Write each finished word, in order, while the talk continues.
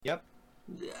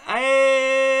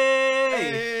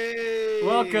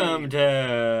Welcome to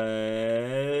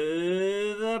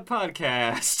the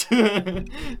podcast.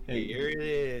 Here it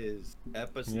is,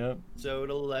 episode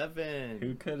 11.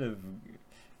 Who could have?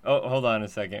 Oh, hold on a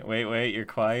second. Wait. You're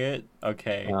quiet.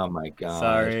 Okay. Oh my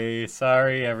god.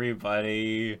 Sorry,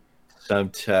 everybody.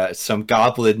 Some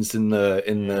goblins in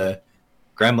the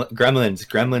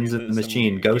gremlins in the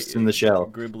machine, ghosts in the shell.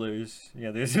 Gribblers.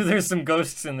 Yeah, there's some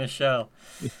ghosts in the shell.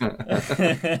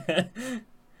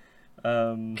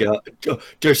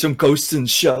 There's some ghosts in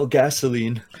shell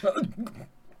gasoline.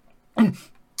 Cool.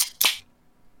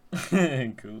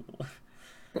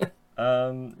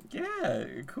 Yeah,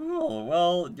 cool.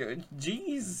 Well,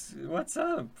 geez, what's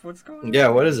up? What's going on? Yeah,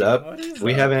 what is up?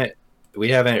 We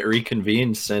haven't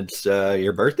reconvened since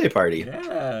your birthday party.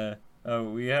 Yeah.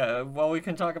 Well, we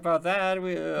can talk about that.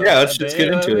 Let's just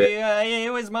get into it.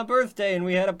 It was my birthday, and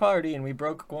we had a party, and we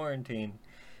broke quarantine.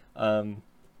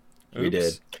 We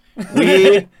did.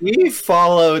 We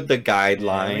followed the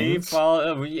guidelines.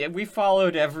 We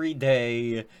followed every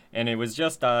day, and it was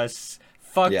just us.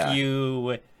 Fuck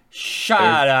you.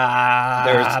 Shut up.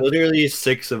 There was literally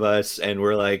 6 of us, and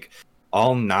we're like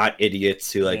all not idiots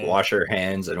who wash our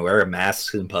hands and wear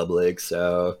masks in public.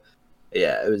 So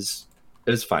yeah, it was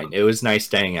fine. It was nice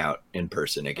staying out in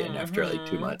person again after like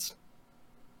 2 months.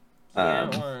 Yeah,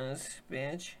 it was,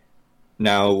 bitch.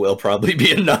 Now will probably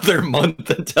be another month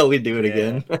until we do it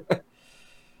again.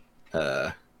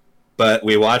 But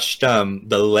we watched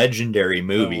the legendary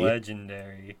movie. The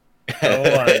legendary.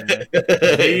 The one.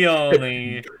 The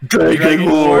only.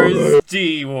 Dragon Wars.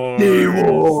 D-Wars.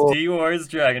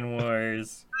 Dragon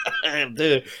Wars.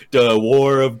 the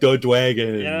War of the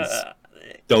Dragons. Yeah,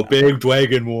 the big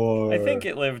Dragon War. I think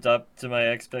it lived up to my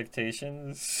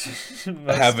expectations.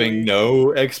 Having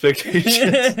no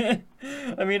expectations.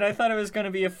 I mean, I thought it was going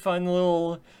to be a fun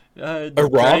little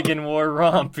Dragon War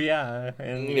romp, yeah.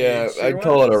 And I'd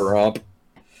call it a romp.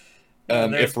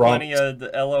 There's plenty of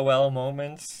the LOL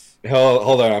moments.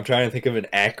 Hold on, I'm trying to think of an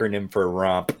acronym for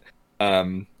romp.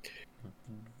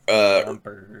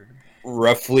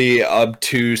 Roughly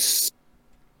obtuse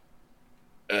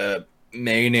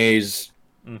mayonnaise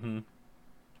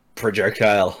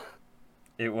projectile.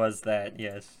 It was that,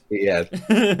 yes. Yeah.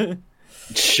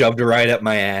 Shoved right up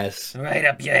my ass. Right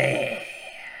up your ass.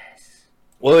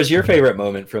 What was your favorite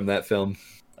moment from that film?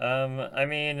 I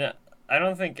mean, I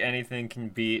don't think anything can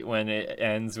beat when it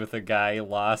ends with a guy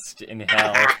lost in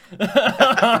hell.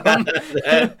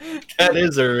 that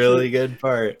is a really good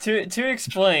part. To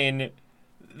explain,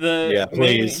 the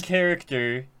main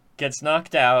character gets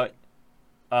knocked out,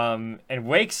 and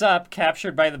wakes up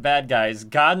captured by the bad guys.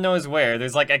 God knows where.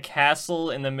 There's like a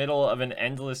castle in the middle of an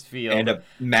endless field. And a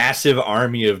massive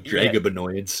army of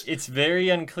Dragonoids. It's very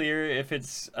unclear if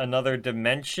it's another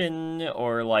dimension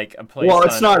or like a place. Well,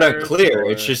 it's not Earth unclear.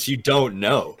 It's just you don't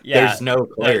know. Yeah, there's no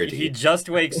clarity. He just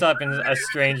wakes up in a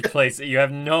strange place. You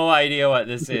have no idea what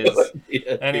this is.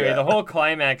 Anyway, the whole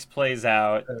climax plays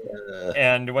out.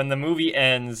 And when the movie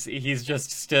ends, he's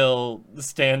just still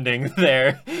standing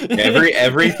there.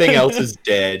 Everything else is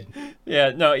dead.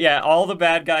 All the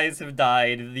bad guys have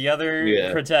died. The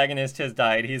other protagonist has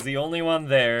died. He's the only one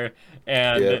there,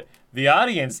 and the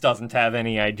audience doesn't have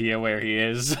any idea where he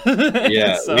is.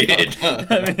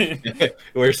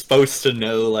 We're supposed to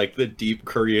know like the deep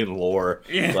Korean lore,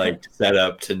 like set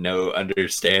up to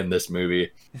understand this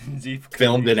movie.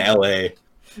 Filmed in LA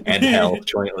and hell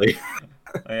jointly.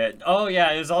 It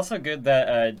was also good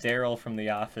that Daryl from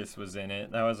The Office was in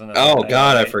it. That was another. Oh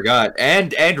God, I forgot.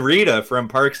 And Rita from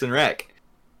Parks and Rec.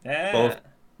 Yeah.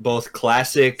 Both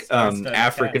classic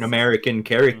African American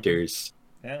characters.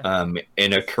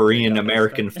 In a Korean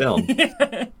American film.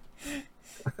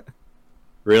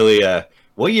 Really,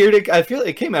 what year did I feel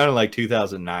it came out in like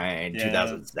 2009,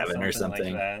 2007 or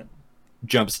something. Like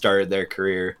jump started their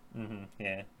career.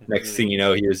 Next thing you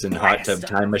know, he was in Hot Tub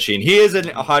Time Machine. He is in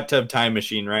a Hot Tub Time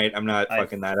Machine, right? I'm not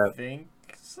fucking that up. I think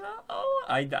so.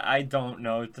 I don't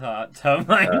know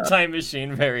Time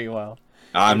Machine very well.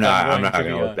 I'm not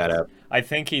gonna look that up. I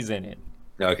think he's in it.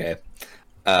 Okay.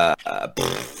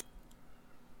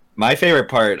 My favorite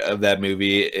part of that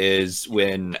movie is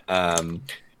when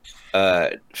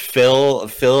Phil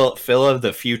of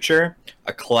the Future,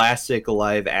 a classic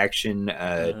live action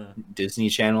Disney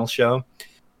Channel show.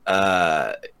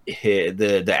 The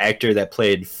actor that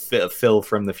played Phil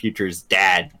from the Future's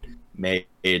dad made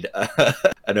an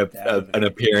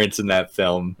appearance in that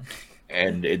film,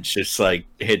 and it's just like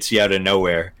hits you out of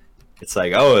nowhere. It's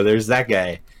like, oh, there's that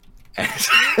guy,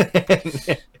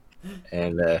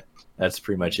 and that's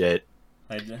pretty much it.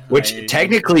 Which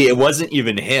technically it wasn't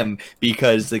even him,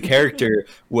 because the character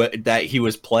that he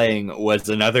was playing was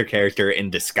another character in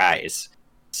disguise.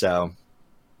 So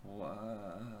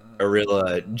a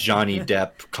real Johnny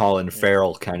Depp, Colin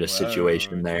Farrell kind of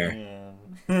situation there.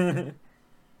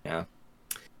 Yeah.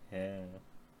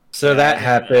 So that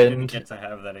happened. I didn't get to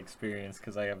have that experience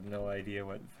because I have no idea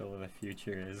what Phil of the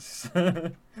Future is.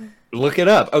 Look it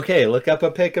up. Okay, look up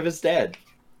a pic of his dad.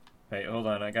 Wait, hold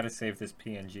on. I gotta save this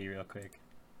PNG real quick.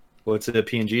 What's it a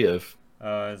PNG of?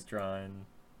 It's drawn.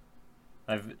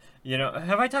 Have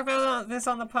I talked about this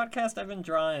on the podcast? I've been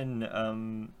drawing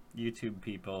YouTube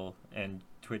people and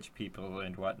Twitch people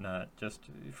and whatnot just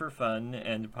for fun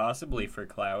and possibly for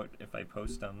clout if I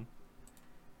post them.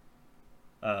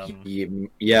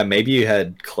 Yeah, maybe you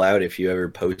had clout if you ever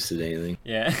posted anything.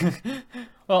 Yeah.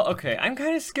 Well, okay, I'm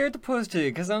kind of scared to post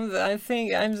it because I'm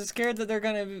scared that they're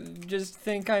gonna just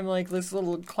think I'm like this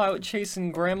little clout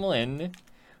chasing gremlin,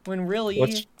 when really.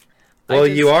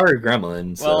 You are a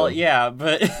gremlin. So. Well, yeah,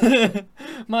 but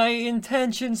my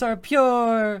intentions are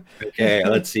pure. Okay,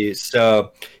 let's see.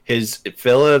 So his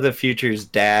Phil of the Future's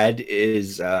dad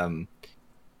is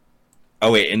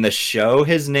Oh wait, in the show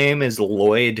his name is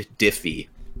Lloyd Diffie.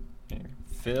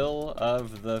 Phil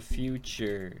of the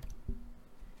Future.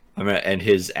 And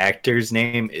his actor's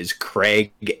name is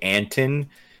Craig Anton.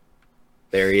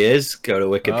 There he is. Go to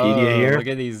Wikipedia here. Look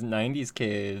at these 90s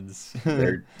kids.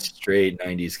 They're straight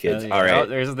 90s kids. All right. Oh,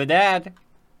 there's the dad.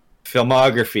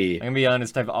 Filmography. I'm going to be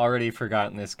honest, I've already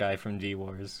forgotten this guy from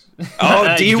D-Wars.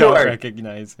 Oh, D-Wars! I don't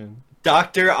recognize him.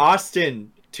 Dr.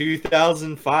 Austin,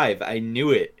 2005. I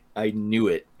knew it. I knew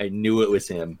it was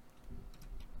him.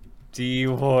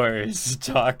 D-Wars,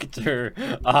 Dr.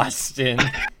 Austin.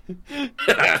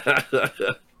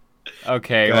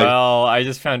 Okay, well, I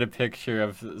just found a picture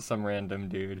of some random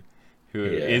dude who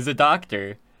is a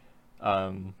doctor.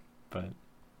 But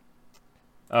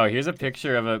here's a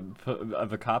picture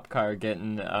of a cop car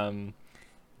getting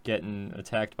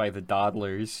attacked by the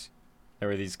Dawdlers. There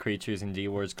were these creatures in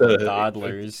D-Wars called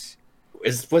Dawdlers.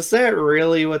 Was that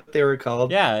really what they were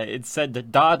called? Yeah, it said the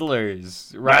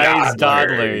Dawdlers. Rise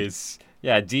Dawdlers.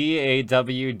 Yeah,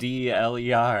 Dawdler.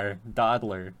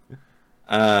 Dawdler.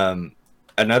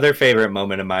 Another favorite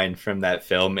moment of mine from that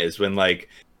film is when like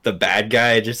the bad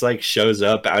guy just like shows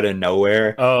up out of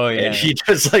nowhere. Oh yeah. And he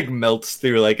just like melts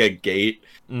through like a gate.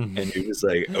 And he was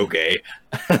like, okay.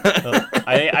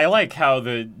 I like how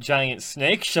the giant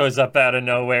snake shows up out of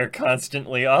nowhere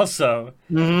constantly also.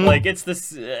 Like it's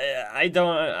this I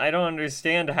don't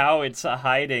understand how it's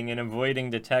hiding and avoiding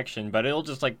detection, but it'll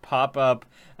just like pop up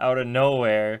out of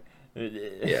nowhere.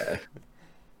 Yeah.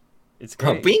 It's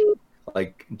great. Bing!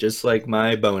 Like just like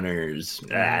my boners.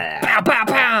 Pow pow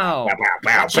pow.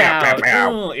 Pow pow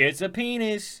pow. It's a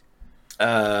penis.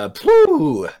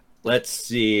 Pooh. Let's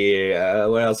see.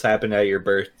 What else happened at your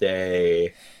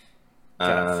birthday?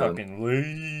 Got fucking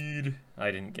laid. I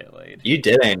didn't get laid. You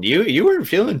didn't. You weren't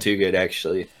feeling too good,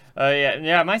 actually.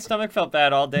 Yeah. My stomach felt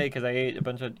bad all day because I ate a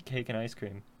bunch of cake and ice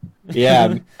cream. Yeah,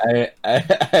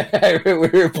 we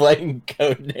were playing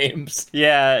code names.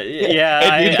 Yeah.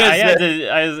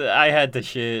 I had to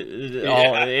shit.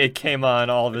 It came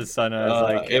on all of a sudden. I was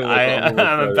like,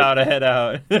 I'm about to head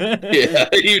out. Yeah,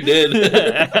 you did.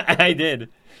 I did.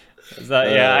 So,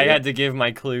 I had to give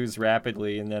my clues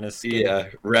rapidly and then escape. Yeah,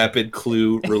 rapid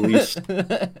clue release.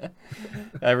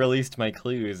 I released my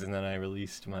clues and then I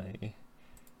released my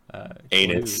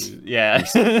anus. Clues. Yeah.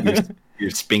 Your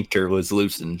sphincter was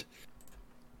loosened.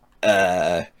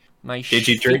 My did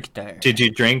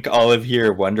you drink all of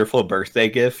your wonderful birthday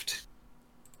gift?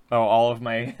 Oh, all of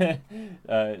my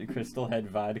Crystal Head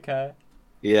vodka?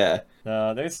 Yeah.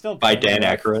 No, there's still by Dan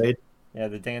Aykroyd. Yeah,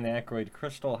 the Dan Aykroyd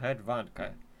Crystal Head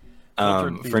vodka.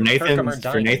 For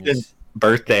Nathan's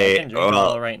birthday. I can drink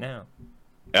all right now.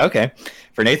 Okay.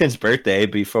 For Nathan's birthday,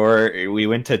 before we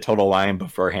went to Total Wine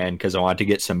beforehand because I wanted to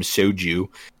get some soju.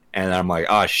 And I'm like,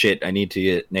 oh shit, I need to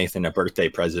get Nathan a birthday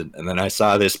present. And then I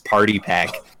saw this party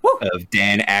pack of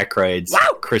Dan Aykroyd's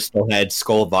Crystal Head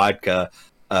Skull Vodka,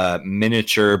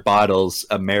 miniature bottles,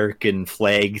 American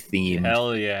flag themed.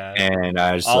 Hell yeah. And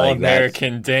I was all like,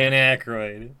 American Dan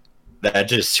Aykroyd. That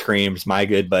just screams my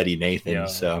good buddy Nathan. Yeah.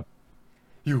 So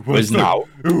it was not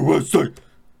worth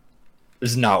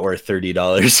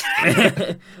 $30.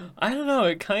 I don't know,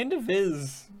 it kind of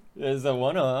is as a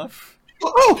one-off.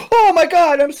 Oh my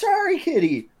god, I'm sorry,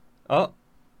 kitty. Oh.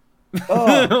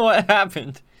 What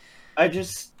happened? I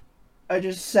just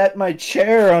set my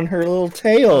chair on her little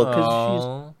tail because she's.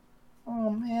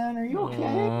 Oh man, are you okay?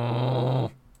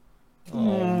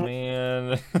 Oh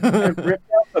man. I ripped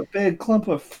off a big clump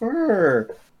of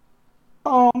fur.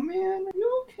 Oh man, are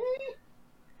you okay?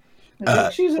 I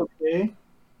think she's okay.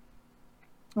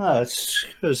 Oh, it's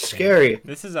scary.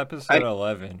 This is episode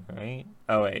 11, right?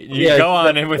 Oh wait, you go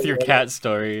on in with your cat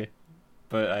story.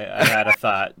 But I had a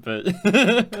thought, but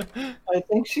I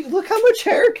think look how much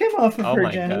hair came off of her,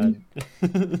 Jenny.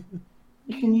 God.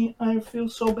 I feel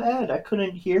so bad. I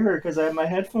couldn't hear her because I had my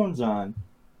headphones on.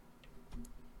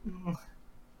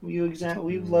 Will you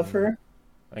love her?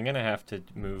 I'm gonna have to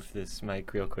move this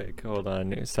mic real quick. Hold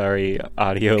on. Sorry,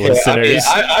 audio listeners.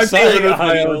 I'm dealing with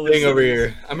my own thing over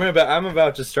here. I'm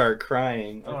about to start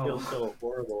crying. I feel so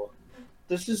horrible.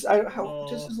 This is a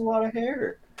lot of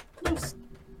hair.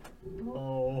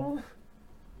 Oh.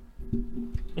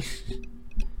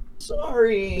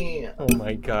 Sorry. Oh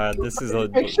my God, this is a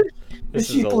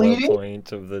low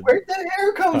point of the. Where'd that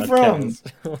hair come from?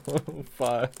 Oh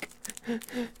fuck.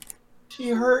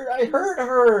 I hurt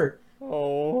her.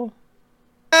 Oh.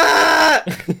 Ah!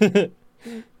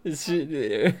 Is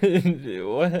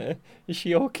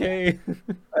she okay?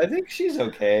 I think she's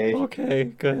okay. Okay,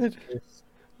 good.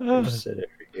 Just sit it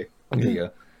right here. There you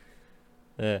go.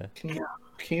 Yeah.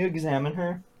 Can you examine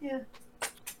her? Yeah.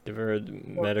 Give her a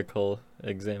medical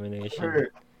examination.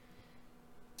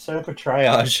 Set up a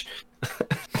triage.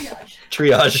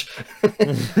 Triage.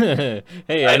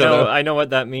 Hey, I know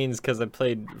what that means because I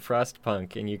played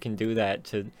Frostpunk, and you can do that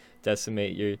to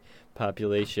decimate your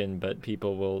population, but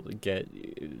people will get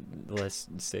less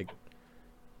sick.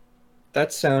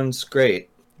 That sounds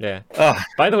great. Yeah.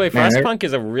 By the way, Frostpunk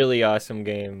is a really awesome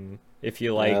game if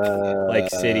you like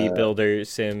city builder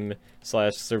sim /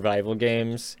 survival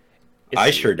games. I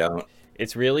sure don't.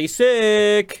 It's really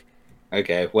sick.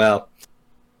 Okay, well.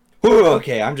 Whew,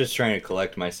 okay, I'm just trying to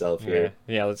collect myself here.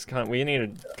 Yeah, we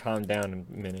need to calm down a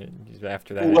minute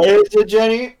after that. What is it,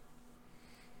 Jenny?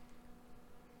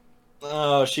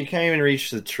 Oh, she can't even reach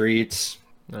the treats.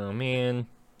 Oh man.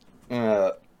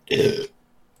 Oh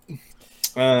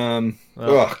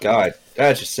God,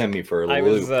 that just sent me for a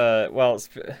loop.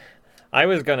 I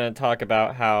was gonna talk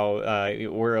about how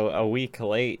we're a week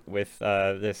late with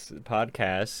this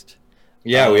podcast.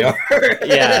 Yeah, we are.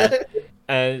 Yeah.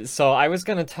 And so I was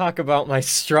gonna talk about my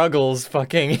struggles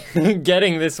fucking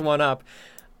getting this one up.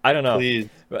 I don't know. Please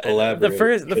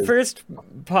elaborate. The first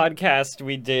podcast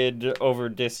we did over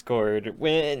Discord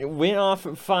went off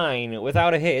fine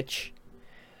without a hitch.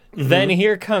 Mm-hmm. Then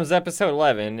here comes episode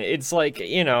 11. It's like,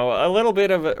 a little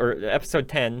bit of or episode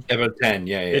 10. Episode 10,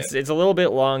 yeah. It's a little bit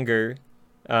longer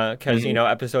because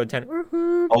episode 10.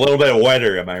 A little bit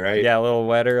wetter, am I right? Yeah, a little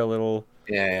wetter, a little.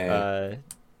 Yeah.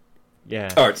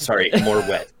 Yeah. Oh, sorry, more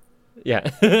wet. Yeah.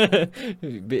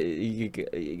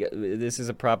 This is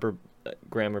a proper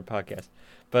grammar podcast.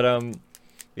 But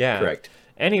yeah. Correct.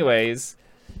 Anyways,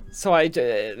 so I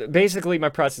basically my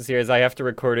process here is I have to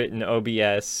record it in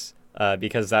OBS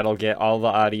because that'll get all the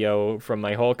audio from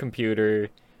my whole computer,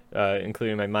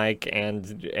 including my mic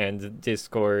and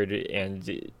Discord,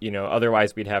 and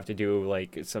otherwise we'd have to do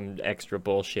like some extra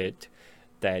bullshit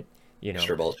that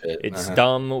extra bullshit. It's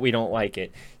dumb. We don't like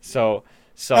it. So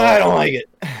I don't like it.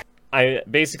 I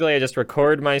just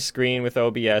record my screen with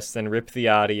OBS, then rip the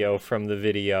audio from the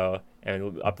video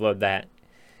and upload that.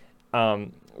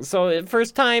 So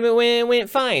first time it went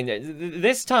fine.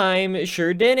 This time it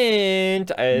sure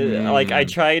didn't. I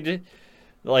tried,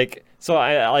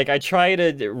 I try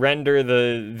to render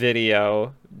the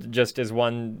video just as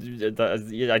one.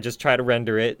 I just try to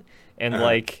render it, and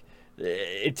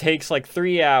it takes like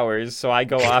 3 hours. So I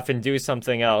go off and do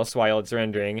something else while it's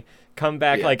rendering. Come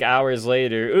back like hours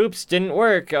later. Oops, didn't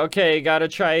work. Okay, gotta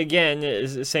try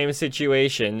again. Same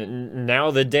situation.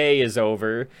 Now the day is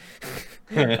over.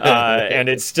 And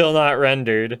it's still not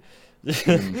rendered.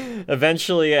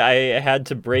 Eventually, I had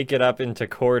to break it up into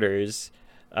quarters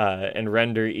and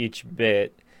render each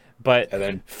bit. But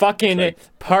fucking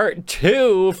part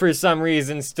 2, for some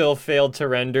reason, still failed to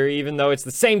render, even though it's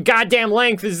the same goddamn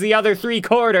length as the other 3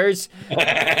 quarters.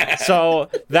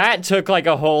 So that took like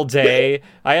a whole day.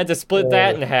 I had to split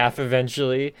that in half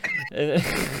eventually.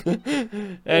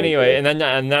 Anyway, and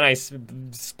then I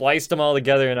spliced them all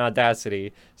together in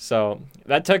Audacity. So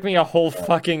that took me a whole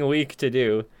fucking week to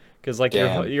do. Because like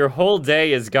your whole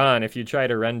day is gone if you try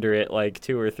to render it like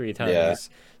 2 or 3 times. Yeah.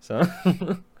 So...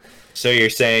 So you're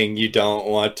saying you don't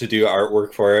want to do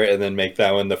artwork for it and then make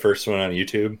that one the first one on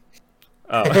YouTube?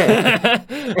 Oh.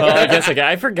 Well, I guess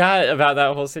I forgot about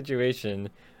that whole situation.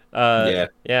 Yeah,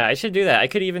 I should do that. I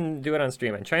could even do it on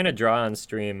stream. I'm trying to draw on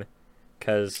stream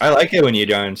because I like it when you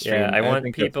draw on stream. Yeah, I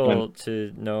want people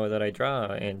to know that I draw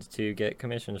and to get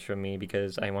commissions from me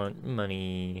because I want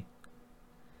money.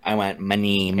 I want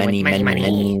money.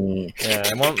 Yeah,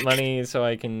 I want money so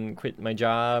I can quit my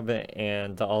job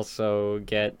and also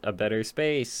get a better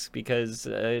space because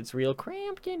it's real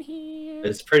cramped in here.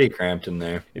 It's pretty cramped in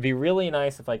there. It'd be really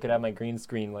nice if I could have my green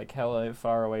screen like hella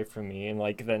far away from me and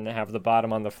like then have the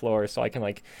bottom on the floor so I can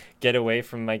like get away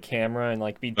from my camera and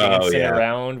like be dancing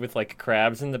around with like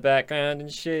crabs in the background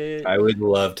and shit. I would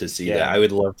love to see that. I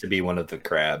would love to be one of the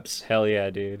crabs. Hell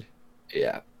yeah, dude.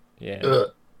 Yeah. Yeah.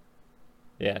 Ugh.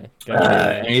 Yeah.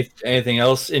 Anything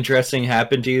else interesting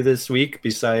happened to you this week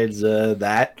besides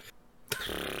that?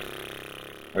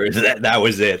 Or is that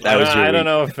was it? That was your I don't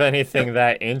know if anything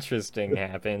that interesting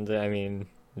happened. I mean,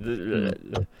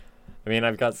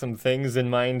 I've got some things in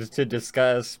mind to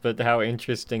discuss, but how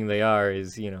interesting they are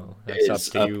is,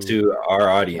 that's up to you. To our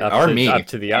audience, up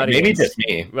to the audience. Maybe just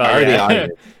me. Well, the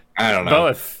audience. I don't know.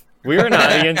 Both. We're an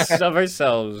audience of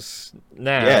ourselves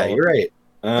now. Yeah, you're right.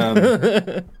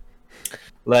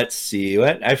 Let's see.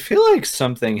 What I feel like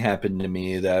something happened to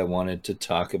me that I wanted to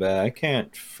talk about. I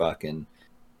can't fucking.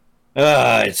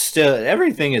 It's still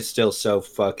everything is still so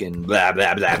fucking blah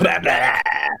blah blah blah blah.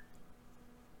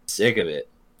 Sick of it.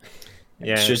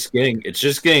 Yeah. It's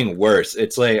just getting worse.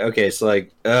 It's like okay, it's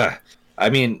like I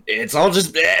mean, it's all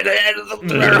just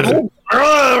the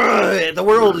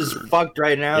world is fucked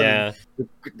right now. Yeah.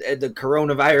 The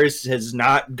coronavirus has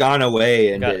not gone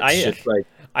away, and it's just like.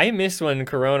 I miss when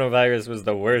coronavirus was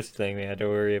the worst thing we had to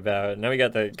worry about. Now we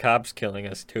got the cops killing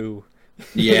us too.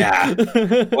 Yeah.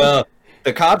 Well,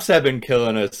 the cops have been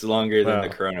killing us longer than the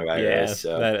coronavirus. Yeah,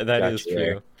 so that is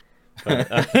true. But,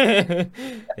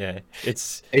 yeah,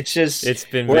 it's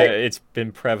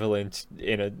been prevalent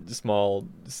in a small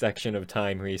section of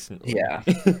time recently. Yeah,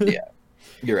 yeah,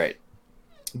 you're right.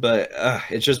 But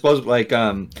it's just like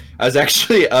I was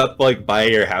actually up like by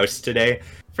your house today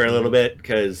for a little bit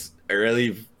because. A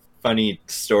really funny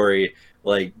story.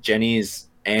 Like Jenny's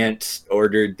aunt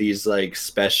ordered these like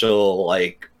special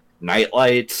like night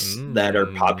lights that are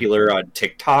popular on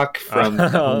TikTok from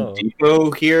Home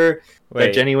Depot here. Wait,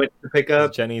 that Jenny went to pick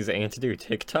up. Does Jenny's aunt do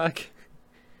TikTok?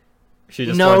 She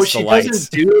just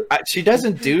she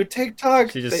doesn't do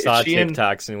TikTok. She just saw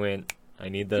TikToks and went, I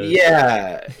need those.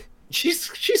 Yeah.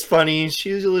 She's funny.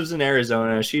 She lives in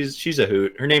Arizona. She's a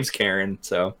hoot. Her name's Karen.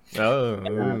 So. But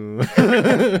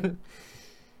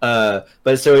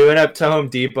so we went up to Home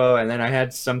Depot, and then I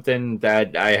had something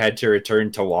that I had to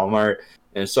return to Walmart,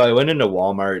 and so I went into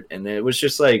Walmart, and it was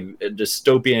just like a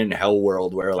dystopian hell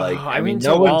world where like I went to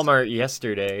Walmart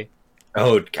yesterday.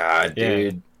 Oh God,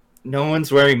 dude. No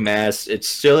one's wearing masks. It's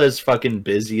still as fucking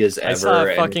busy as ever. I saw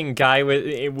a fucking guy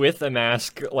with a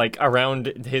mask like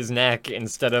around his neck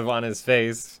instead of on his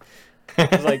face. I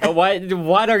was like, oh,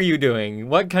 what are you doing?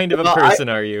 What kind of a person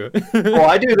are you? Well,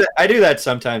 I do that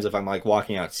sometimes if I'm like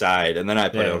walking outside, and then I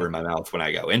put it over my mouth when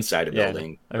I go inside a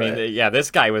building. I mean,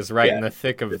 this guy was right in the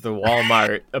thick of the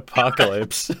Walmart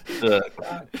apocalypse.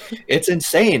 God. It's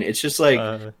insane. It's just like.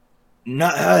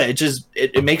 No,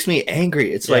 it makes me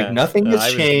angry. It's like nothing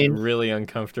has changed. Was really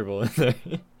uncomfortable in there.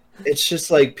 It's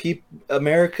just like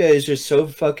America is just so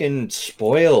fucking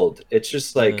spoiled. It's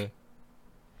just like,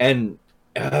 and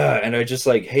I just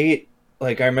like hate.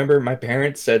 Like I remember my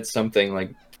parents said something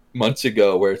like months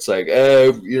ago where it's like,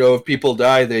 if people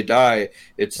die, they die.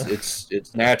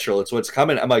 It's natural. It's what's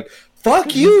coming. I'm like.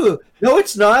 Fuck you! No,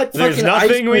 it's not. There's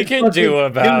nothing we can do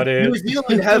about it. New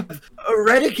Zealand have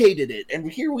eradicated it,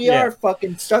 and here we are,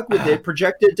 fucking stuck with it.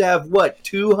 Projected to have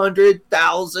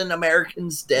 200,000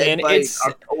 Americans dead by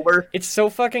October. It's so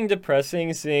fucking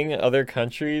depressing seeing other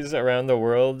countries around the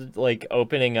world like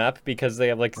opening up because they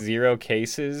have like 0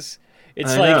 cases.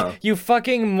 It's like, you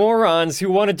fucking morons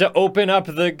who wanted to open up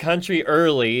the country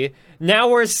early. Now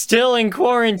we're still in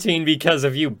quarantine because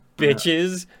of you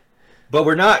bitches. But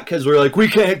we're not, because we're like, we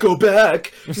can't go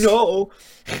back. No.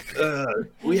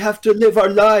 We have to live our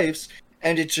lives.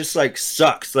 And it just, like,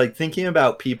 sucks. Like, thinking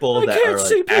about people that are,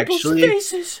 like, actually...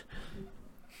 faces.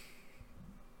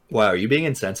 Wow, are you being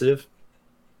insensitive?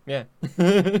 Yeah.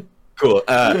 Cool.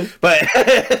 But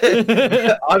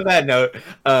on that note,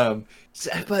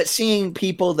 but seeing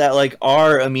people that, like,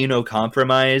 are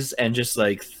immunocompromised and just,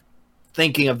 like...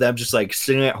 thinking of them just like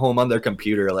sitting at home on their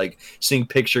computer, like seeing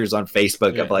pictures on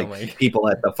Facebook of like people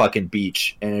at the fucking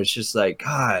beach, and it's just like,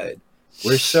 God,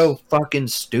 we're so fucking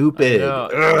stupid.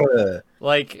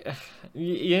 Like,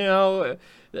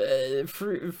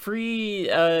 free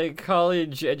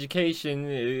college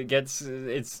education gets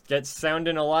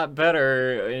sounding a lot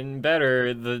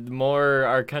better the more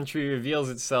our country reveals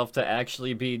itself to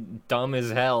actually be dumb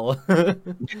as hell.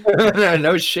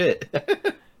 No shit.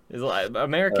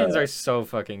 Americans are so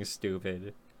fucking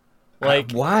stupid.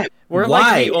 Like, why? We're why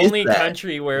like the only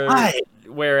country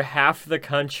where half the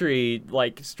country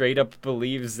like straight up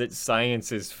believes that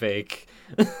science is fake.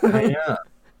 I know.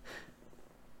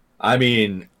 I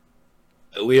mean,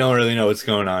 we don't really know what's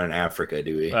going on in Africa,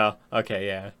 do we? Well, okay,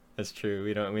 yeah, that's true.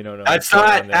 We don't know. That's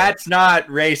not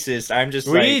racist. I'm just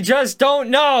we just don't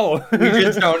know. We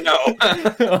just don't know.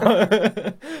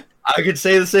 I could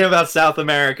say the same about South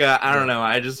America. I don't know.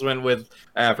 I just went with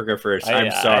Africa first.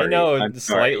 I'm sorry. I know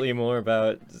slightly more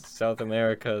about South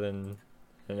America than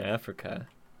Africa.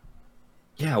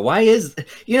 Yeah, why is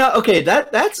okay,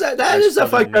 that is a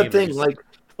fucked up thing.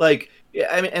 Like yeah,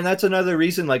 I mean, and that's another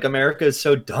reason like America is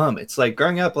so dumb. It's like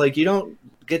growing up, like you don't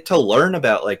get to learn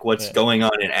about like what's going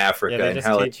on in Africa they and just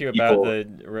how teach you about the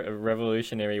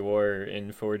Revolutionary War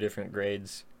in 4 different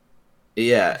grades.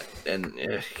 Yeah, and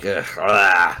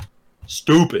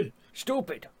stupid.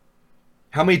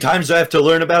 How many times do I have to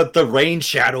learn about the rain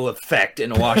shadow effect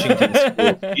in Washington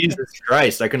school? Jesus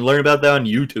Christ, I can learn about that on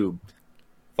YouTube.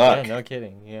 Fuck. Yeah, no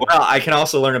kidding. Yeah. Well, I can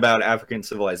also learn about African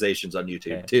civilizations on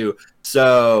YouTube too.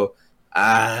 So,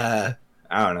 I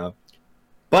don't know.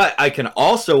 But I can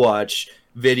also watch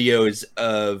videos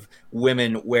of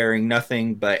women wearing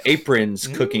nothing but aprons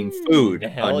cooking food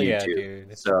on YouTube.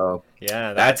 Dude. So,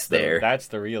 yeah, that's there. That's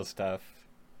the real stuff.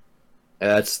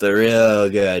 That's the real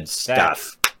good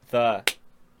stuff. The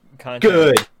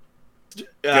content.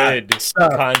 Good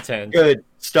stuff. Content. Good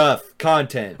stuff.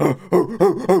 Content.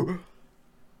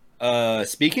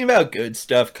 Speaking about good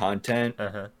stuff content,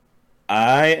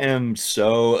 I am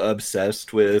so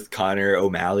obsessed with Connor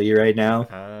O'Malley right now.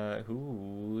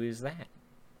 Who is that?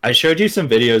 I showed you some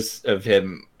videos of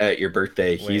him at your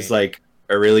birthday. Wait. He's like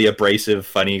a really abrasive,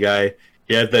 funny guy.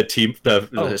 He had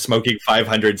the smoking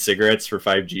 500 cigarettes for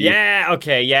 5G. Yeah,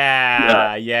 okay,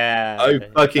 yeah. I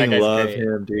fucking love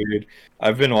him, dude.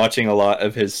 I've been watching a lot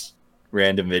of his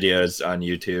random videos on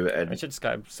YouTube, and I should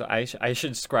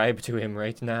subscribe to him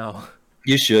right now.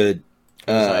 You should.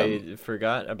 I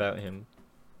forgot about him.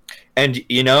 And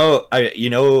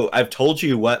I've told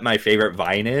you what my favorite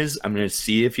Vine is. I'm gonna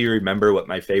see if you remember what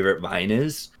my favorite Vine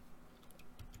is.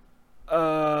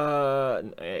 I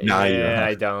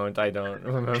don't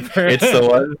remember.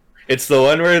 It's the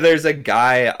one where there's a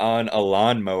guy on a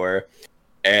lawnmower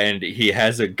and he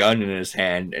has a gun in his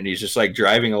hand and he's just like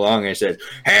driving along and he says,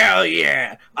 "Hell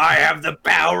yeah, I have the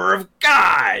power of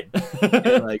God."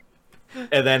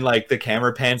 and then like the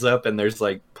camera pans up and there's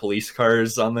like police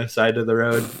cars on the side of the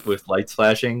road with lights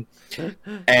flashing.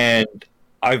 And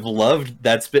I've loved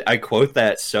I quote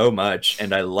that so much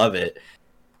and I love it.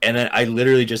 And then I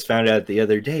literally just found out the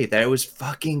other day that it was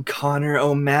fucking Connor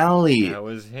O'Malley. That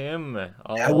was him.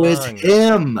 Was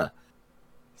him.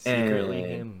 Secretly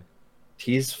him.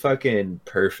 He's fucking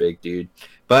perfect, dude.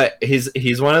 But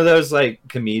he's one of those like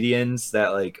comedians that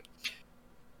like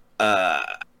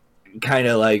kind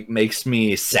of like makes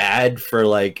me sad for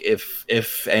like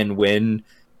if and when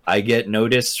I get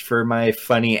noticed for my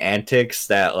funny antics,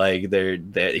 that like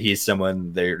that he's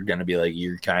someone they're gonna be like,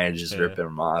 you're kind of just ripping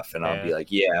him off, and I'll be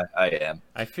like, yeah, I am.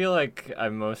 I feel like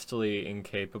I'm mostly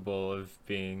incapable of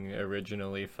being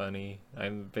originally funny.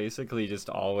 I'm basically just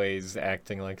always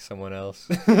acting like someone else.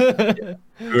 Yeah.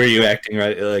 Who are you acting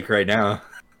right now?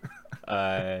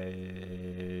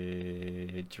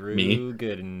 Drew Me?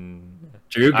 Gooden.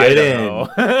 Drew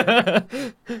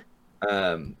Gooden.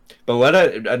 But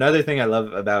another thing I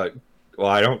love about, well,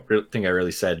 I don't think I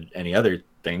really said any other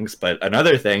things, but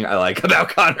another thing I like about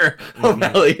Connor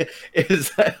O'Malley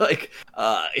is that like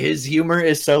his humor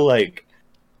is so like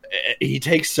he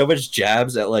takes so much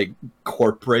jabs at like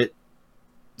corporate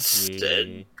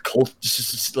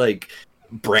like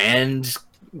brand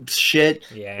shit.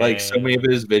 Like so many of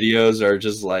his videos are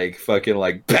just like fucking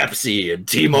like Pepsi and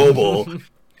T-Mobile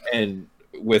and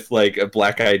with like a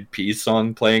Black Eyed Peas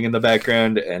song playing in the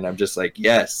background, and I'm just like,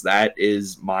 yes, that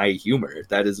is my humor.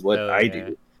 That is what I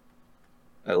do.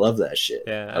 I love that shit.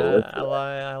 Yeah,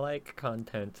 I like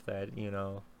content that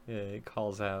it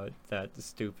calls out that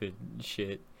stupid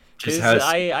shit. Because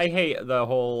I hate the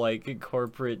whole like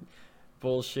corporate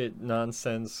bullshit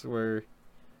nonsense where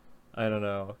I don't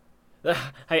know.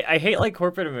 I hate like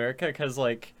corporate America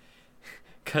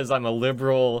because I'm a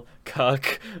liberal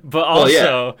cuck, but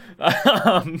also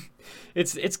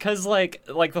it's because like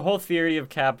the whole theory of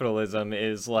capitalism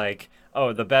is like,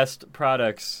 oh, the best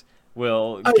products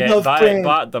will get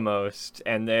bought the most,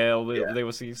 and they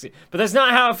will succeed. But that's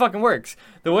not how it fucking works.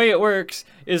 The way it works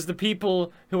is the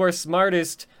people who are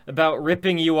smartest about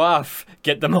ripping you off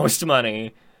get the most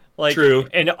money. Like, true.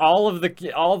 And all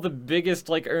the biggest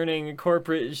like earning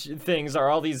corporate things are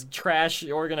all these trash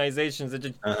organizations that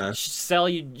just sell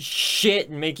you shit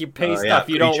and make you pay stuff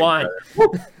you don't want.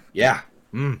 Yeah.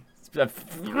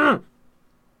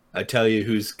 I tell you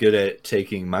who's good at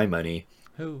taking my money.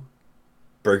 Who?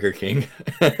 Burger King.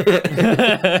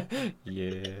 Yeah.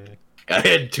 I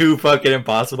had 2 fucking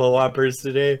Impossible Whoppers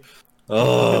today.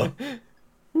 Oh.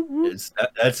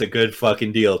 That's a good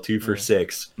fucking deal. 2 for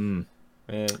 $6.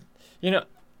 Man. You know,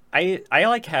 I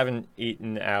like haven't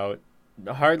eaten out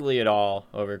hardly at all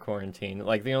over quarantine.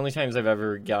 Like the only times I've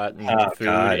ever gotten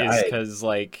food is because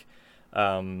like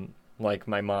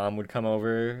my mom would come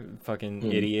over, fucking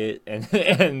idiot,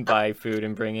 and buy food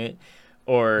and bring it,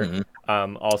 or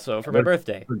also for my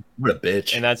birthday. What a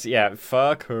bitch! And that's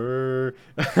fuck her.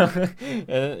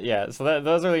 And so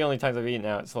those are the only times I've eaten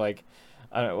out. So like,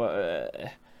 I don't know.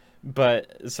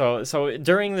 But so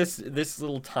during this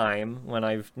little time when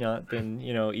I've not been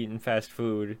eating fast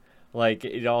food, like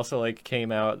it also like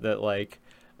came out that like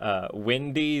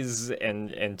Wendy's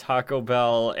and Taco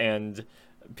Bell and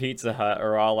Pizza Hut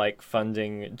are all like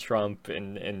funding Trump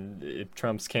and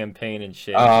Trump's campaign and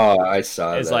shit. Oh, I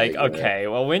saw it's that. It's like, okay,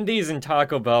 well, Wendy's and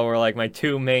Taco Bell were like my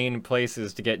 2 main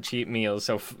places to get cheap meals,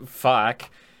 so fuck.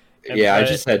 I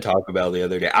just had Taco Bell the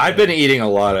other day. I've been eating a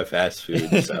lot of fast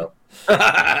food, so.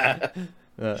 I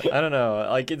don't know.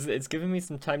 Like it's giving me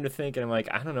some time to think, and I'm like,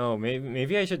 I don't know.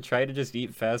 Maybe I should try to just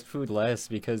eat fast food less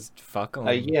because fuck them.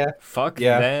 Fuck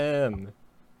them.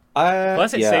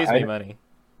 Plus, it saves me money.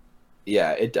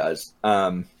 Yeah, it does.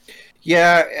 I've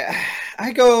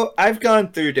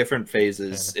gone through different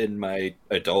phases in my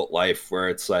adult life where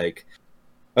it's like,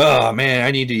 oh man,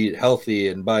 I need to eat healthy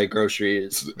and buy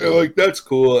groceries. Like that's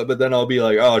cool, but then I'll be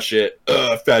like, oh shit,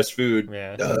 fast food.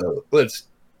 Yeah.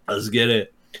 Let's get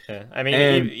it. Yeah. I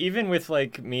mean, even with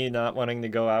like me not wanting to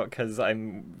go out because I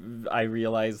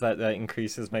realize that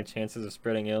increases my chances of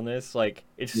spreading illness. Like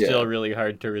it's still really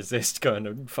hard to resist going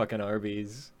to fucking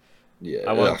Arby's. Yeah,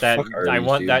 I want that. Arby's, I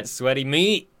want that sweaty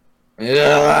meat.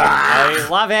 Yeah. I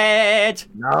love it.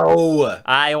 No,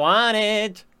 I want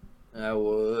it.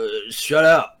 Shut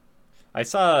up. I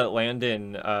saw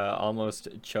Landon almost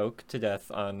choke to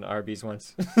death on Arby's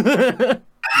once.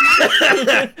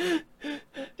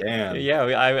 Damn.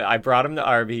 Yeah, I brought him to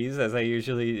Arby's as I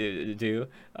usually do,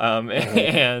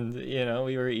 and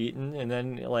we were eating, and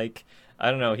then like I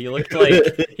don't know, he looked like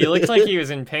he was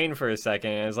in pain for a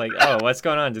second. And I was like, oh, what's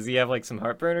going on? Does he have like some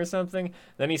heartburn or something?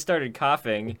 Then he started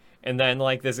coughing, and then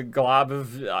like this glob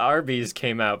of Arby's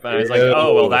came out, and I was like,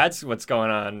 oh well, that's what's going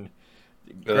on.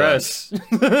 Gross.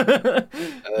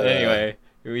 Anyway,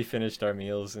 we finished our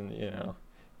meals, and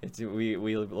we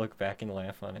look back and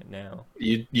laugh on it now.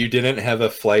 You didn't have a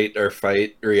flight or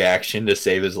fight reaction to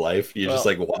save his life. You just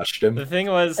like watched him. The thing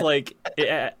was like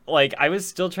I was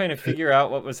still trying to figure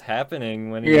out what was happening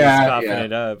when he was coughing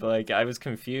it up. Like I was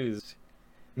confused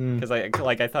because I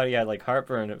thought he had like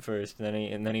heartburn at first,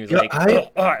 and then he was like,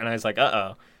 and I was like,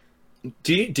 uh-oh.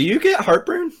 Do you get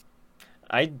heartburn?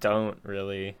 I don't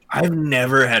really. I've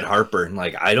never had heartburn.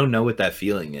 Like, I don't know what that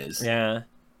feeling is. Yeah.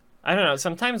 I don't know.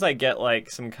 Sometimes I get, like,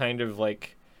 some kind of,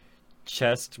 like,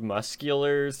 chest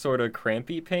muscular sort of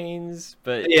crampy pains.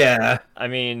 But, yeah. I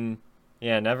mean,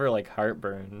 never, like,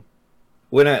 heartburn.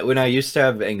 When I used to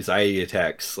have anxiety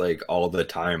attacks, like, all the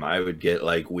time, I would get,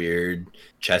 like, weird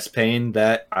chest pain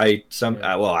that I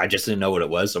just didn't know what it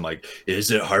was. I'm like, is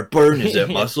it heartburn? Is it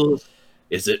muscles?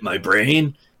 Is it my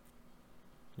brain?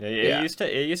 Yeah,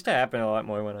 it used to happen a lot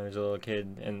more when I was a little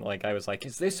kid, and like I was like,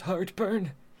 "Is this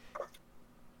heartburn?"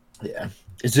 Yeah,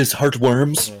 is this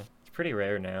heartworms? Yeah. It's pretty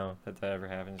rare now that ever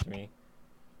happens to me.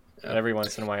 But every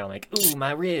once in a while, I'm like, "Ooh,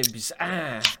 my ribs!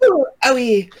 Ah, ooh,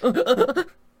 owie,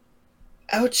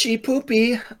 ouchie,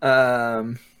 poopy."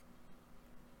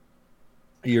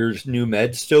 Your new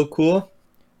med's still cool?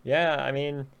 Yeah, I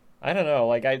mean, I don't know.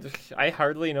 Like I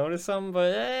hardly notice them,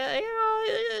 but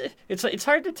it's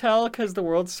hard to tell because the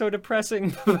world's so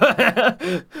depressing.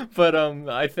 But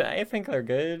I think they're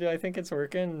good. I think it's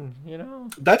working.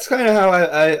 That's kind of how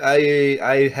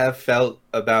I have felt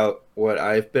about what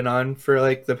I've been on for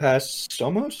like the past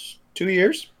almost 2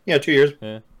 years. Yeah, 2 years.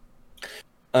 Yeah.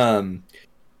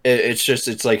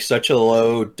 It's like such a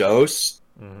low dose.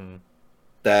 Mm-hmm.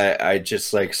 That I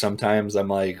just like sometimes I'm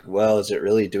like, well, is it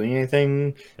really doing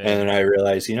anything? Yeah. And then I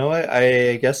realize, you know what?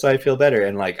 I guess I feel better.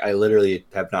 And like I literally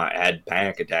have not had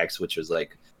panic attacks, which was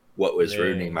like what was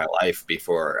ruining my life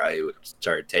before I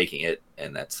started taking it.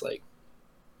 And that's like,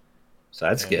 so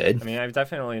that's good. I mean, I've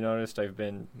definitely noticed I've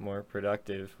been more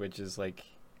productive, which is like,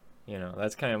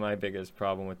 that's kind of my biggest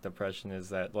problem with depression is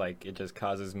that, like, it just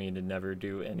causes me to never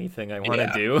do anything I want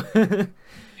to do.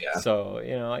 Yeah. So,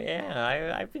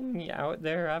 I've been out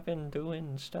there. I've been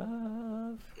doing stuff.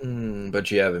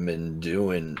 But you haven't been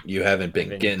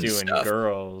getting doing stuff.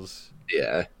 Girls.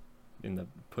 Yeah. In the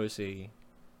pussy.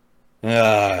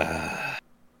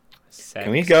 Sex.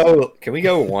 Can we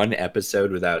go one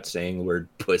episode without saying the word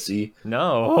pussy?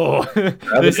 No.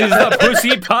 This is the Pussy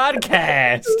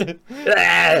Podcast.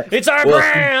 It's our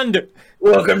brand.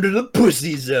 Welcome to the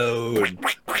Pussy Zone.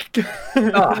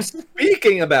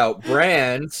 Speaking about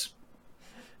brands,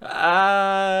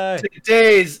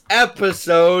 today's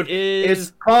episode is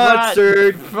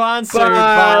sponsored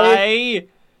by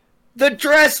the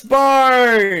Dress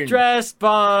Barn. Dress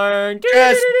Barn.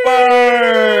 Dress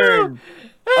Barn.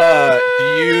 Do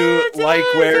you like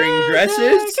wearing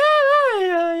dresses?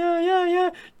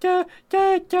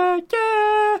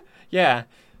 Yeah.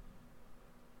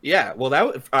 Yeah,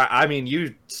 well,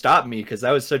 you stopped me because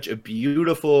that was such a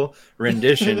beautiful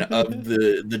rendition of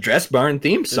the Dress Barn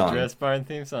theme song. The Dress Barn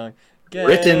theme song.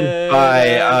 Written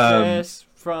by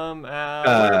from our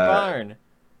barn.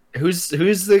 Who's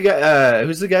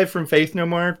the guy from Faith No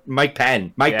More? Mike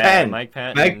Patton. Mike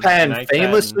Patton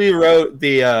famously wrote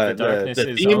the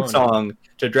theme song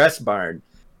to Dress Barn.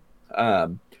 Yeah.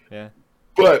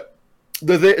 But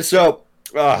let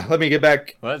me get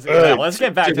back. Let's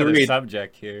get back to the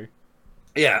subject here.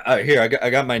 Yeah. Here I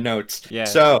got my notes. Yeah.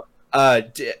 So,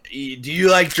 do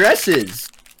you like dresses?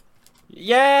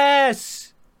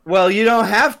 Yes. Well, you don't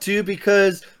have to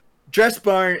because Dress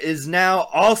Barn is now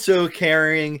also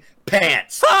carrying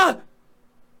pants. Ah!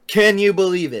 Can you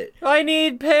believe it? I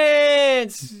need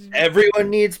pants. Everyone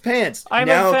needs pants. I'm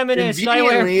a feminist. I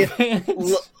wear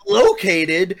pants.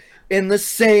 Located in the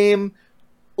same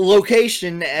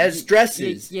location as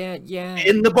dresses. Yeah.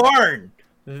 In the barn.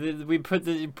 We put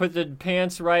the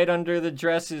pants right under the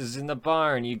dresses in the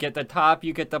barn. You get the top,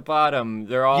 you get the bottom.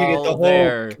 They're all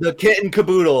there. The kit and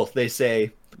caboodle, they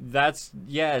say.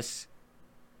 Yes.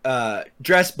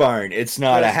 Dress Barn. It's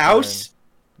not a house.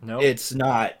 No. Nope. It's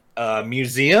not a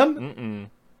museum. Mm-mm.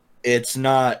 It's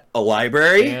not a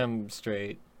library. Damn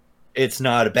straight. It's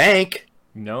not a bank.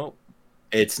 Nope.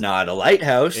 It's not a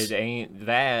lighthouse. It ain't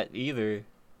that either.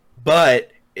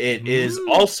 But it is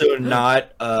also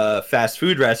not a fast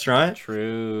food restaurant.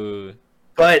 True.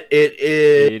 But it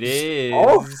is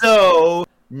also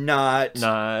not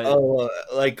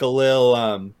like a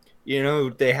little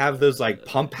they have those like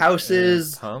pump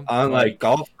houses on like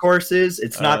golf courses.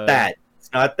 It's not that.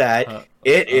 It's not that.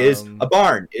 It is a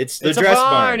barn. It's the Dress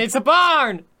Barn. It's a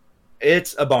barn.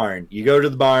 It's a barn. You go to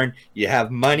the barn. You have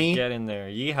money. Get in there.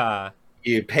 Yeehaw.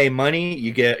 You pay money.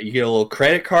 You get a little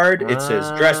credit card. It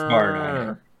says Dress Barn on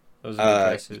it. Those are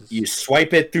dresses. You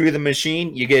swipe it through the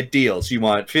machine, you get deals. You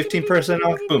want 15%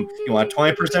 off, boom. You want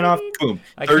 20% off, boom.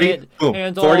 30, boom.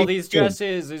 Handle 40, all these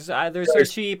dresses. They're so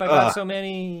cheap. I got so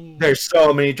many. There's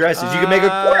so many dresses. You can make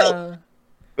a quilt.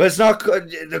 But it's not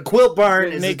the Quilt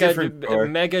Barn is a different store.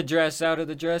 Mega dress out of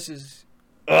the dresses.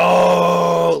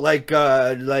 Oh, like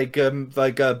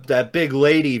that big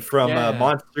lady from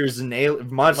Monsters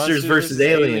vs.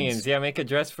 Aliens. Yeah, make a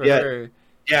dress for her.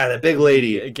 Yeah, the big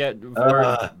lady.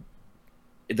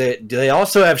 Do they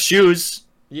also have shoes?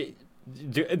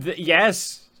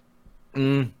 Yes.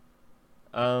 Any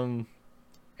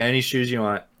shoes you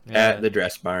want at the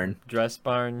Dress Barn. Dress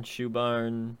Barn, Shoe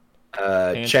Barn.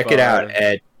 Check it out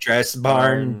at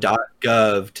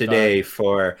dressbarn.gov today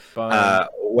for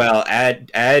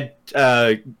add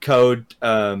code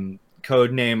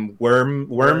name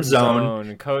Worm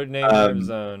Zone. Code name Worm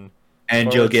Zone.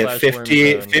 And you'll get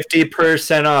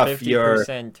 50% off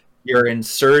 50%. Your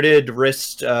inserted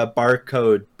wrist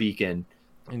barcode beacon.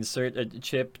 Insert a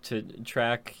chip to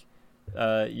track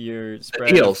your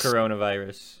spread of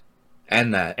coronavirus.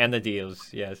 And the deals,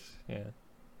 yes. Yeah.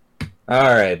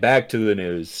 All right, back to the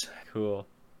news. Cool.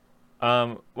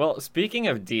 Well, speaking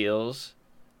of deals,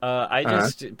 I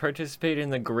just participated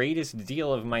in the greatest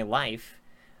deal of my life.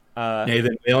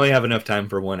 Nathan, we only have enough time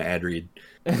for one ad read.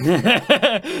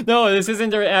 No, this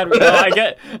isn't an ad read.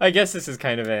 No, I guess this is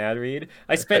kind of an ad read.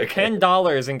 I spent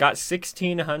 $10 and got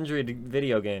 1,600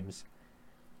 video games.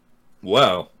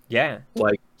 Whoa. Yeah.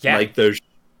 Like those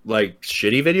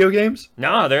shitty video games?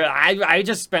 No, I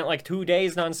just spent like 2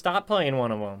 days nonstop playing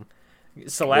one of them.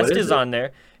 Celeste is on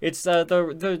there. It's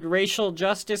the racial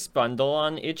justice bundle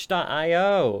on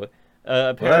itch.io.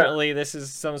 Apparently, this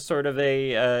is some sort of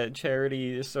a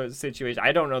charity sort of situation.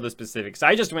 I don't know the specifics.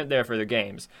 I just went there for the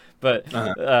games. But,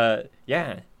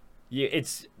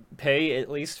 it's pay at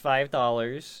least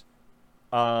 $5.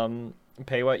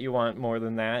 Pay what you want more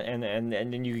than that, and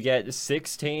then you get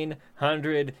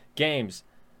 1,600 games.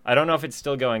 I don't know if it's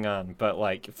still going on, but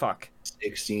like, fuck.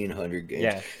 1,600 games.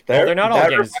 Yeah. Well, they're not all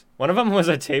games. One of them was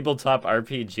a tabletop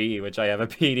RPG, which I have a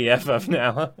PDF of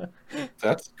now.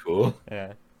 That's cool.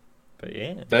 Yeah. But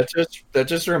yeah. That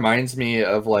just reminds me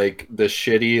of like the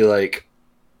shitty like,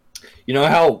 you know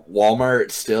how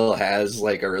Walmart still has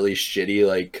like a really shitty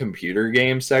like computer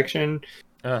game section,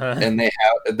 and they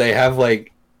have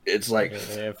like it's like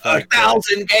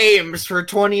 1,000 games for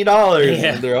 $20,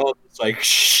 and they're all just like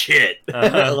shit,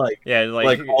 like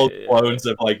all clones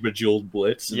of like Bejeweled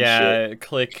Blitz. And shit.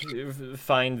 Click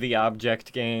find the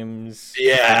object games.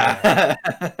 Yeah.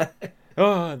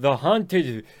 Oh, the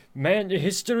haunted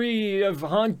history of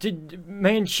haunted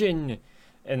mansion,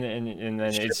 and then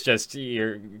it's just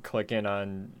you're clicking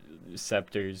on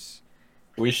scepters.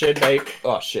 We should make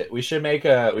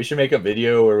a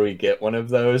video where we get one of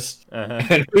those,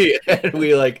 and we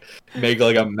like make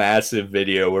like a massive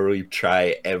video where we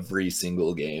try every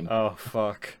single game. Oh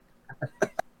fuck.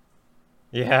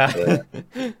 Yeah.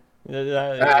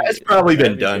 It's probably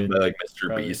been done by like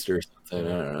Mr. Beast or something. I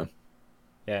don't know.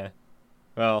 Yeah.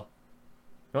 Well,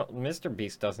 Mr.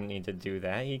 Beast doesn't need to do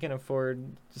that. He can afford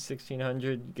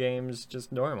 1,600 games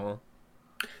just normal.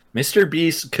 Mr.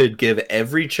 Beast could give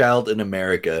every child in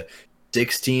America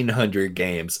 1,600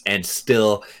 games and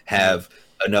still have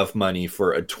enough money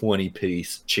for a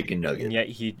 20-piece chicken nugget. And yet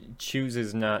he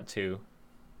chooses not to.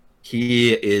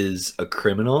 He is a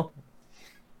criminal.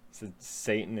 He's a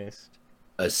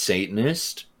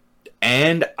Satanist.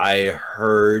 And I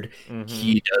heard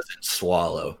he doesn't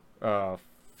swallow. Oh,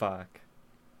 fuck.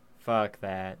 Fuck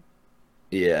that.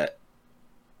 Yeah.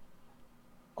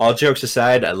 All jokes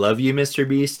aside, I love you, Mr.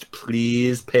 Beast.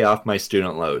 Please pay off my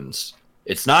student loans.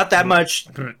 It's not that much.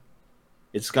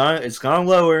 It's gone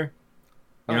lower.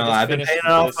 You know, I've been paying it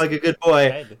off like a good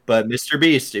boy. But Mr.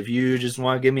 Beast, if you just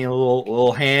want to give me a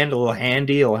little hand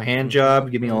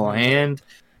job, give me a little hand.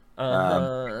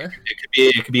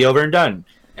 It could be over and done.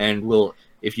 And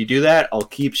if you do that, I'll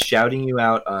keep shouting you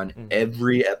out on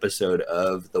every episode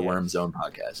of the Worm Zone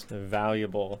podcast. A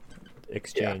valuable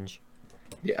exchange.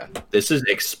 Yeah, this is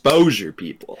exposure,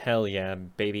 people. Hell yeah,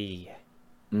 baby.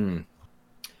 I've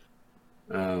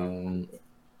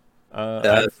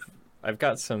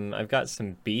got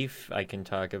some beef I can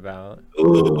talk about.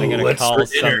 Ooh, I'm gonna call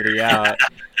somebody out.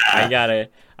 I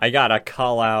gotta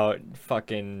call out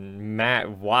fucking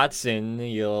Matt Watson,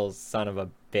 you little son of a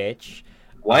bitch.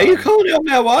 Why are you calling out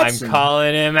Matt Watson? I'm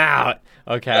calling him out.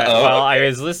 Okay. Well, I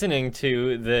was listening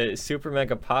to the Super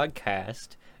Mega podcast,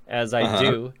 as I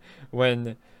do,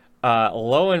 when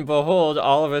lo and behold,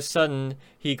 all of a sudden,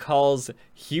 he calls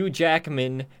Hugh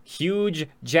Jackman Huge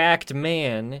Jacked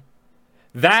Man.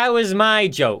 That was my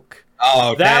joke.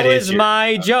 Oh, that was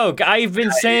my joke. I've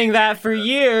been saying that for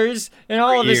years, and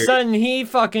all of a sudden, he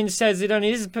fucking says it on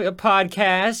his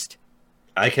podcast.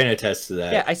 I can attest to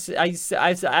that. Yeah, I've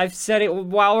said it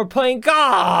while we're playing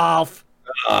golf.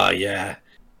 Oh, yeah.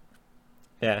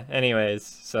 Yeah, anyways,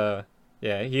 so,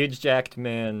 yeah, Huge Jacked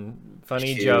Man,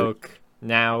 funny joke,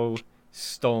 now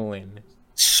stolen.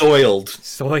 Soiled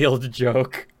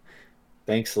joke.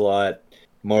 Thanks a lot.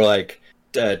 More like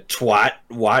Twat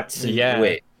Watson. Yeah.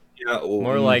 Wait.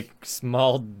 More like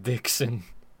Small Dixon.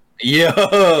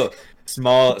 Yo!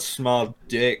 Small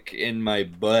dick in my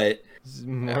butt.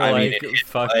 More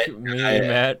fuck me,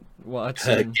 Matt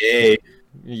Watson. Gay.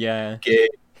 Yeah.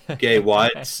 Gay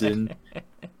Watson.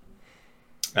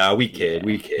 We kid.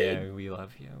 Yeah, we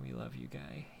love you,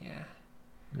 guy. Yeah.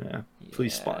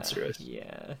 Please sponsor us.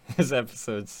 Yeah. This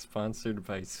episode's sponsored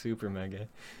by Super Mega.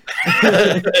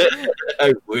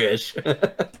 I wish.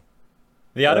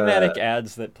 The automatic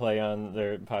ads that play on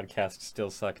their podcast still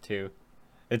suck too.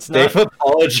 It's not. They've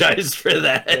apologized for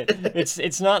that.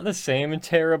 It's not the same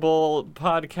terrible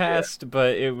podcast,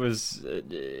 but it was.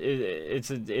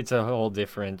 It's a whole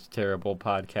different terrible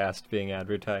podcast being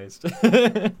advertised.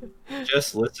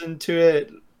 Just listen to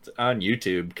it on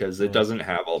YouTube because it doesn't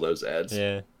have all those ads.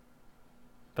 Yeah.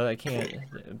 But I can't.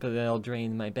 But it'll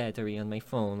drain my battery on my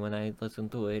phone when I listen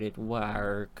to it at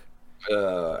work.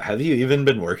 Have you even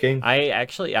been working?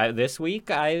 This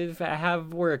week I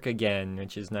have work again,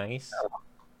 which is nice.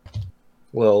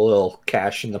 Little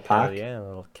cash in the pocket. Yeah, a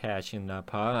little cash in the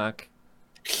pocket.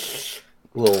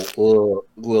 Little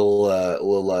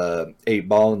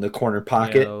 8-ball in the corner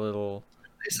pocket. Yeah, a little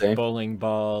bowling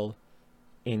ball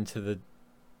into the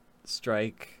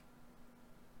strike.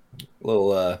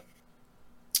 Little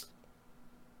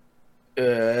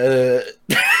yeah.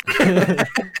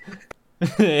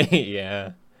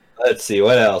 Let's see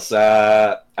what else.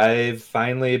 I I've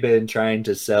finally been trying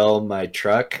to sell my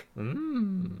truck.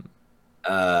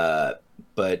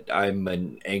 But I'm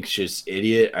an anxious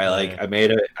idiot. I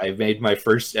made my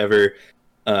first ever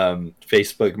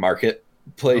Facebook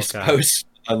Marketplace post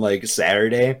on like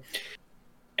Saturday,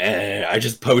 and I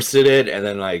just posted it, and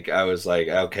then like I was like,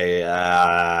 okay,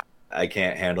 I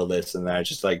can't handle this, and then I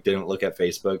just like didn't look at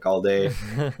Facebook all day.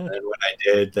 And when I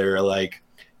did, there were like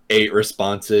 8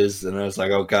 responses, and I was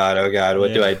like, oh god,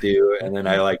 what do I do? And then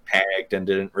I like panicked and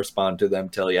didn't respond to them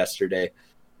till yesterday.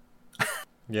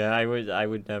 Yeah, I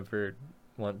would never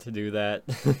want to do that.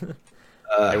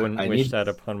 I wouldn't wish that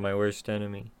upon my worst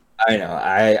enemy. I know.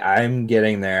 I'm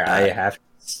getting there. I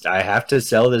have to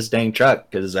sell this dang truck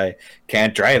because I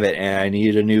can't drive it, and I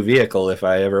need a new vehicle if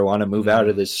I ever want to move out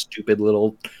of this stupid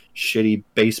little shitty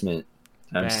basement.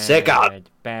 I'm sick of it.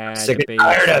 Sick and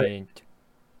tired of it.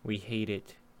 We hate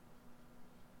it.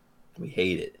 We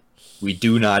hate it. We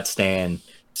do not stand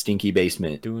stinky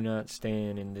basement. Do not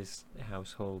stand in this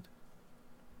household.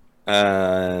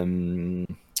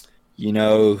 You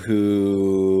know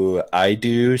who I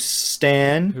do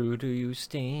stan? Who do you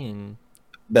stan?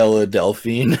 Bella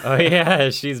Delphine. Oh yeah,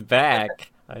 she's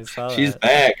back. I saw that. She's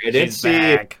back. I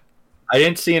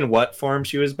didn't see in what form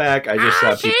she was back. I just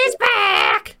saw people. She's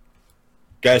back.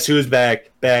 Guess who's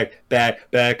back? Back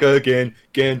again.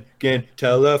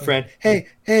 Tell a friend. Hey,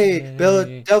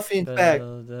 Bella Delphine's back.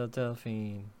 Bella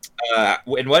Delphine.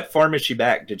 In what form is she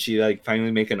back? Did she like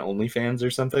finally make an OnlyFans or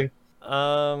something?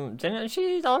 Didn't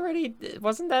she already?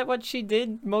 Wasn't that what she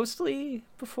did mostly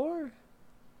before?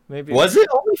 Maybe. Was it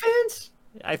OnlyFans?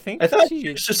 I thought she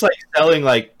was just like selling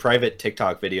like private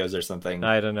TikTok videos or something.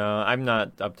 I don't know. I'm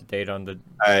not up to date on the.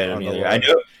 I don't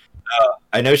either.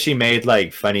 I know she made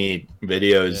like funny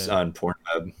videos on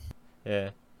Pornhub. Yeah,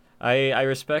 I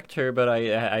respect her, but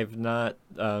I've not.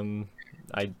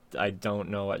 I don't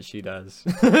know what she does.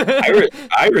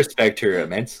 I respect her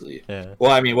immensely. Yeah.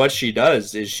 Well, I mean, what she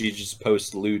does is she just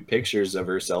posts lewd pictures of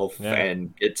herself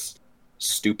and gets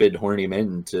stupid, horny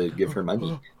men to give her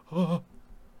money. I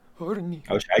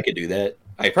wish I could do that.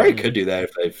 I probably could do that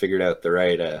if I figured out the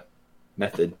right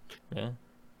method. Yeah.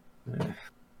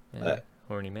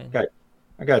 Horny men.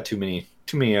 I got too many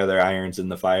other irons in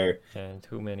the fire. And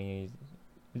too many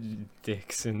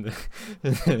dicks in the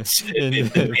ass. In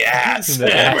the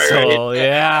asshole.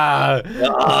 Yeah.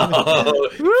 Oh,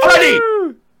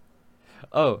 funny.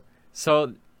 Oh,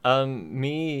 so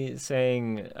me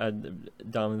saying a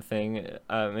dumb thing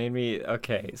made me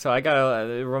okay. So I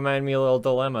gotta remind me a little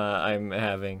dilemma I'm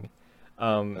having.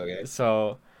 Okay.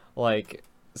 So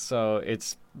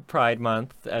it's Pride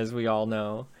Month, as we all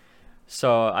know.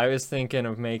 So I was thinking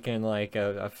of making like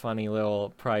a funny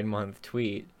little Pride Month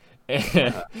tweet.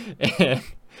 And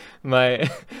I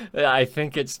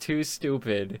think it's too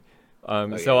stupid.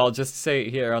 So I'll just say it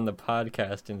here on the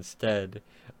podcast instead.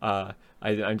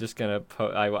 I'm just gonna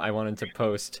I wanted to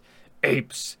post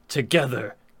apes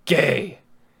together, gay.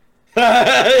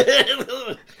 I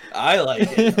like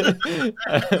it.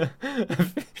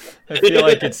 I feel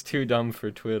like it's too dumb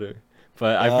for Twitter,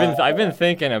 but I've been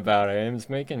thinking about it, and it's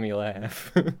making me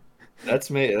laugh. That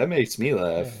makes me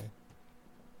laugh. Yeah.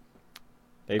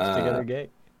 Apes together gay.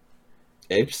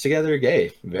 Apes together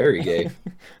gay. Very gay.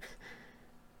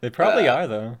 They probably are,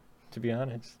 though, to be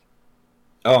honest.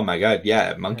 Oh my god,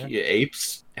 yeah.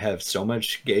 Apes have so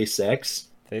much gay sex.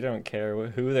 They don't care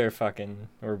who they're fucking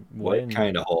or what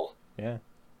kind of hole. Yeah.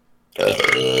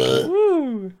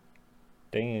 Woo!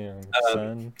 Damn,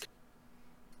 son.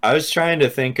 I was trying to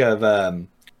think of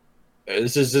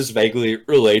this is just vaguely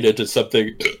related to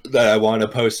something that I want to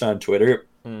post on Twitter.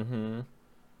 Mm-hmm.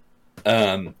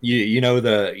 You know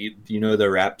the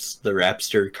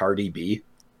rapster Cardi B.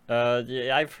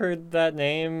 Yeah, I've heard that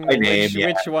name.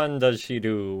 Which one does she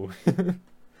do? I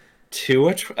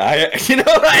don't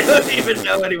even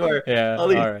know anymore. Yeah, all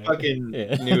these fucking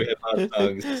new hip hop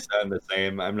songs sound the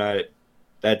same. I'm not.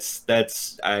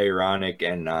 That's ironic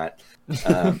and not.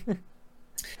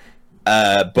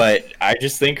 But I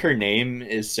just think her name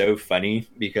is so funny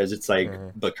because it's like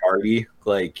Bacardi,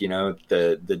 like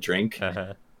the drink.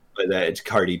 But that it's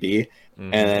Cardi B.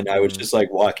 And then I was just like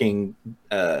walking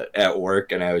at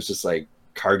work, and I was just like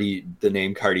the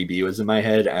name Cardi B was in my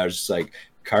head. I was just like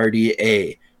Cardi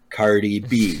A, Cardi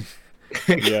B,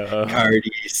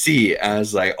 Cardi C. And I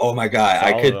was like, oh my god,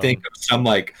 I could think of some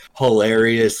like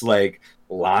hilarious like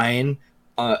line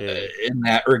in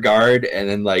that regard, and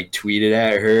then like tweet it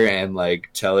at her and like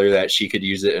tell her that she could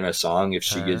use it in a song if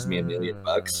she gives me $1 million.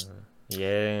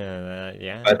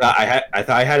 Yeah. I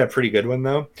thought I had a pretty good one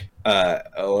though.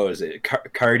 What was it?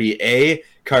 Cardi A,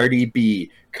 Cardi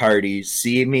B, Cardi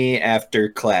see me after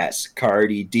class,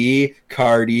 Cardi D,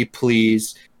 Cardi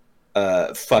please,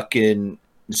 fucking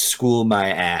school my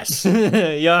ass.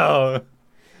 Yo,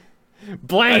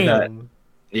 blam.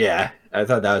 I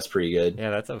thought that was pretty good. Yeah,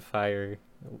 that's a fire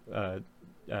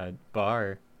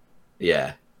bar.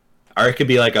 Yeah. Or it could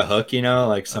be like a hook, you know,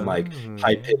 like some like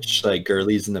high pitched like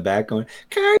girlies in the back going,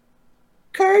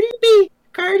 Cardi B,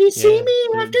 Cardi see me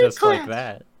after just class. Like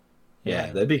that.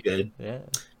 Yeah, that'd be good. Yeah.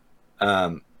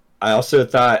 I also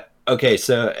thought, okay,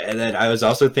 so and then I was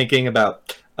also thinking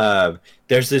about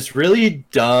there's this really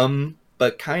dumb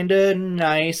but kind of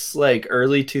nice like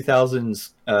early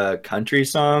 2000s country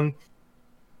song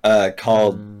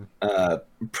called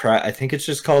I think it's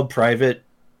just called Private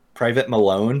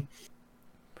Malone.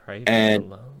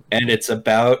 And it's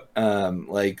about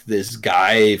like this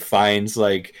guy finds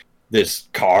like this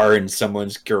car in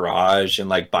someone's garage and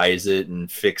like buys it and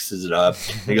fixes it up.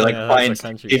 And he like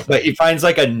he finds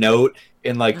like a note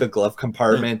in like the glove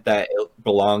compartment that it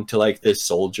belonged to like this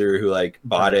soldier who like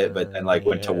bought it but then like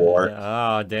went to war.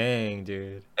 Oh dang,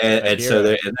 dude. And so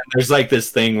and then there's like this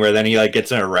thing where then he like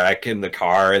gets in a wreck in the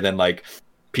car and then like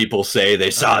people say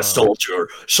they saw a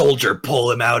soldier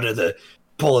pull him out of the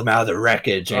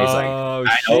wreckage, and he's like,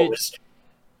 I know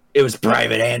it was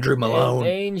Private Andrew Malone.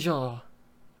 Angel.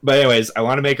 But anyways, I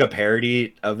want to make a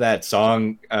parody of that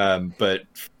song, but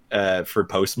for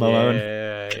Post Malone.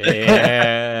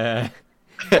 Yeah.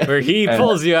 Where he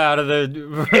pulls you out of the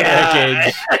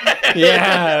wreckage.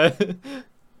 Yeah.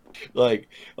 Like,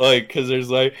 because there's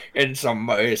like, and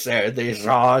somebody said they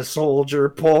saw a soldier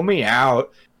pull me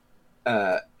out.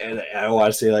 And I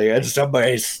want to say like, and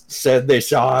somebody said they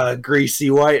saw a greasy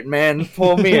white man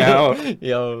pull me out.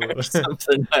 Yo, or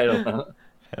something, I don't know.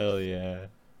 Hell yeah,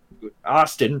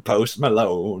 Austin Post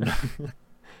Malone.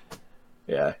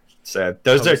 Yeah, so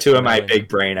those are two of my big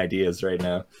brain ideas right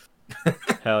now.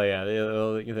 Hell yeah, yeah,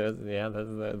 that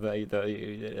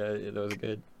was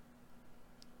good.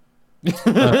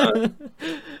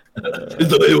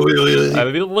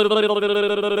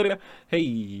 Hey.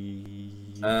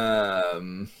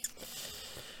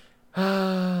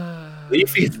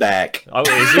 Leafy's back. Oh,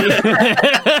 is he?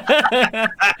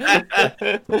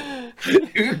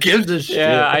 Who gives a shit?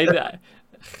 Yeah,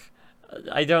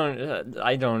 I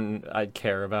don't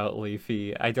care about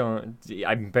Leafy.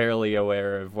 I'm barely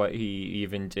aware of what he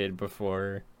even did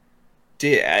before.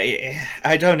 Dude,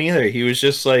 I don't either. He was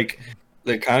just like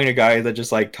the kind of guy that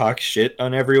just like talks shit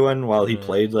on everyone while he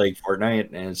played like Fortnite,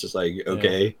 and it's just like,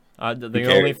 okay. Yeah.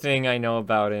 The only thing I know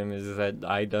about him is that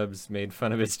iDubbbz made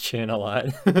fun of his chin a lot.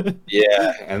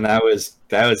 Yeah, and that was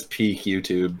peak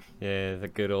YouTube. Yeah, the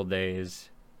good old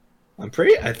days. I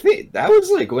think that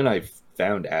was like when I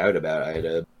found out about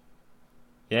iDubbbz.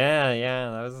 Yeah,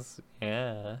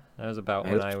 that was about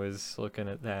when I was looking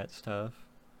at that stuff.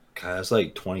 God, it was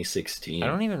like 2016. I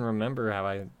don't even remember how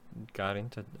I got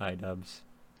into iDubbbz.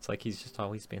 It's like he's just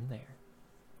always been there.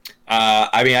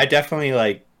 I mean, I definitely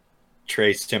like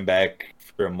traced him back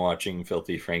from watching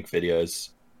Filthy Frank videos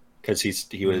because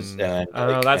he was. I don't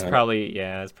know. That's probably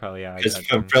how. Because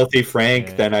from Filthy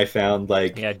Frank, then I found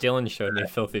like Dylan showed me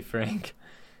Filthy Frank.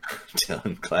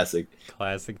 Dylan, classic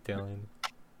Dylan.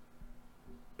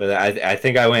 But I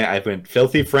think I went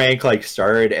Filthy Frank, like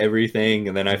started everything,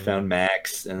 and then I found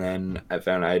Max, and then I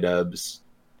found iDubbbz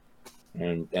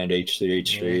and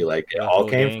H3H3. Like it all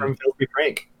came from Filthy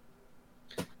Frank.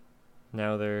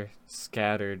 Now they're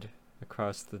scattered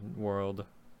across the world.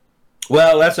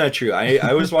 Well, that's not true.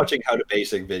 I was watching How to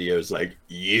Basic videos like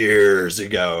years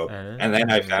ago, and then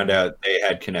I found out they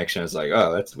had connections. I was like,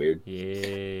 oh, that's weird.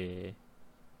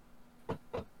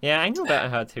 Yeah, I knew about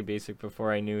How to Basic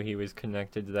before I knew he was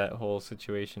connected to that whole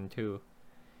situation too.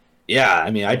 Yeah,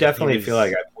 I mean, I definitely feel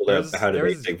like I pulled up How to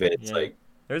Basic vids. Like,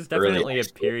 there's definitely a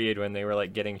period when they were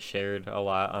like getting shared a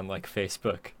lot on like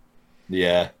Facebook.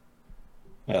 Yeah,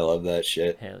 I love that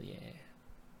shit. Hell yeah.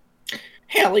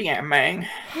 Hell yeah, man.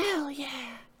 Hell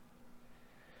yeah.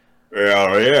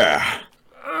 Hell yeah.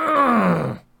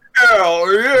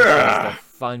 Hell yeah. That's the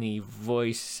funny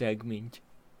voice segment.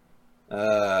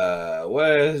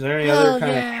 What is there any other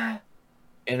kind of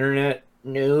internet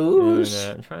news?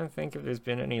 I'm trying to think if there's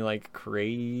been any like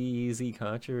crazy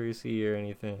controversy or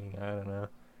anything. I don't know.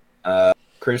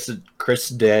 Chris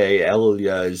Day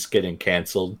Elia is getting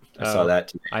canceled. I saw that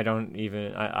today.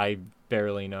 I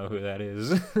barely know who that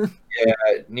is. Yeah,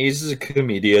 he's a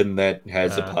comedian that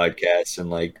has a podcast and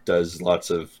like does lots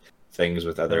of things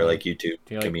with other like YouTube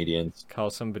comedians. Call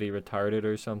somebody retarded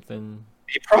or something.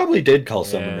 He probably did call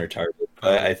someone retarded.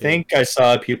 I think I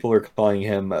saw people were calling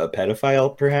him a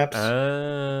pedophile, perhaps.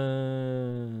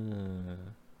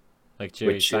 Like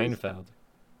Jerry Seinfeld.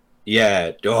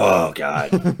 Yeah. Oh,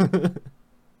 God.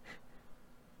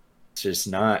 It's just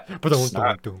not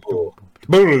cool.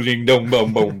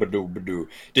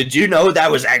 Did you know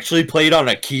that was actually played on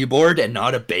a keyboard and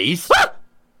not a bass?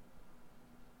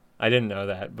 I didn't know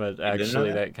that, but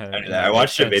actually that kind of... I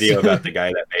watched a video about the guy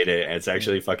that made it, and it's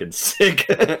actually fucking sick.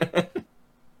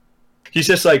 He's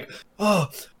just like, oh,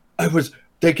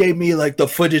 they gave me like the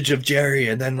footage of Jerry,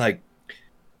 and then like,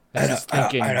 and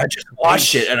I just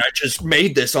watched it, and I just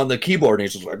made this on the keyboard, and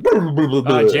he's just like,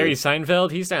 Jerry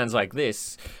Seinfeld, he sounds like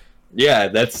this. Yeah,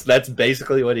 that's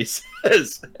basically what he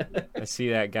says. I see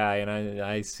that guy, and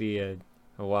I see a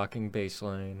walking bass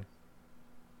line.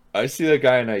 I see that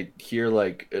guy, and I hear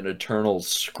like an eternal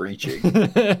screeching.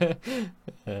 I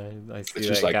see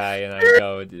that guy, and I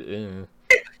go, Ugh.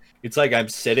 It's like I'm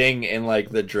sitting in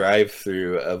like the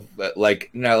drive-through of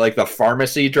like the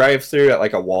pharmacy drive-through at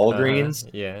like a Walgreens.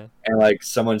 Yeah. And like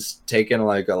someone's taking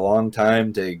like a long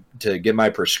time to get my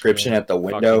prescription at the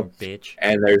window. Bitch.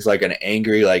 And there's like an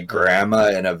angry like grandma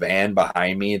in a van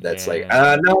behind me that's like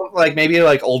no, like maybe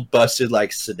like old busted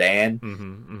like sedan.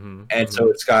 And so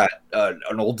it's got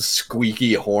an old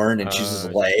squeaky horn, and she's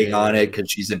just laying on it because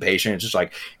she's impatient. It's just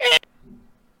like,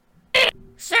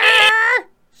 sir.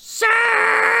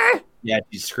 Yeah,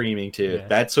 she's screaming too. Yeah.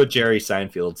 That's what Jerry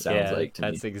Seinfeld sounds like to me.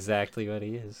 That's exactly what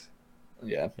he is.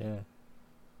 Yeah. Yeah.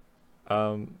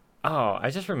 Oh,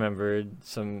 I just remembered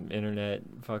some internet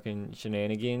fucking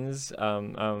shenanigans.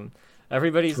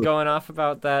 Everybody's going off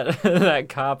about that that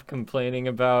cop complaining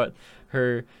about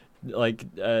her like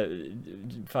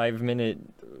 5-minute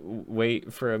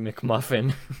wait for a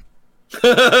McMuffin.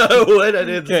 What? I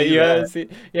didn't see that.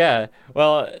 Yeah.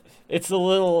 Well, it's a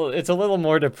little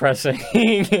more depressing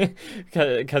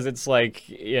because it's like,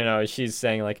 you know, she's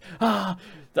saying like,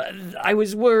 I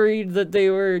was worried that they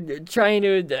were trying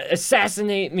to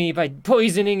assassinate me by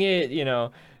poisoning it, you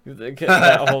know,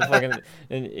 that whole fucking,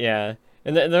 and yeah.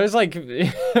 And there's like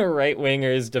right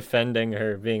wingers defending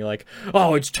her, being like,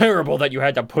 "Oh, it's terrible that you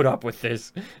had to put up with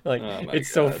this." Like,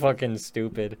 it's so fucking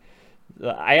stupid.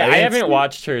 I haven't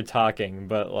watched her talking,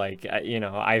 but like, you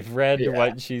know, I've read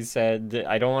what she said.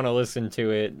 I don't want to listen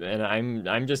to it, and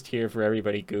I'm just here for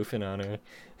everybody goofing on her.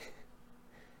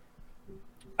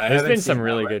 There's been some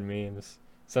really good memes.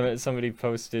 Somebody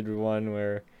posted one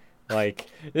where, like,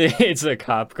 it's a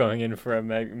cop going in for a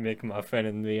McMuffin,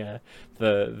 and the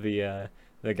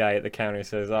guy at the counter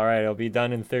says, "All right, I'll be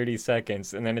done in 30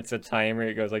 seconds," and then it's a timer.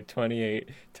 It goes like 28,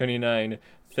 29.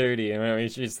 30, and when it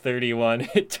reaches 31,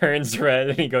 it turns red,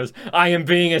 and he goes, "I am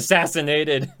being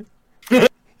assassinated."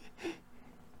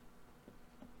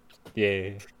 Yeah,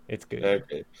 it's good.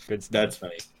 Okay, good stuff. That's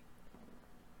funny.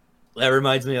 That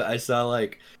reminds me, I saw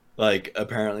like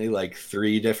apparently like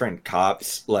 3 different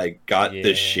cops like got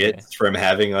the shits from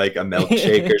having like a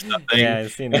milkshake or something. Yeah,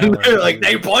 I've seen that. And they're like,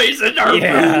 they poisoned our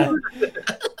food.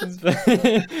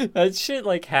 That shit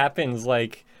like happens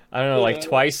like, I don't know, like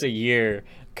twice a year.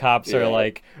 Cops are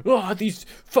like, "Oh, these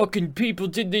fucking people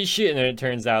did this shit," and then it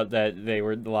turns out that they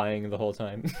were lying the whole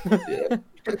time.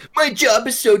 My job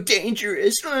is so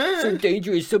dangerous. So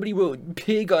dangerous. Somebody wrote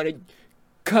 "pig" on a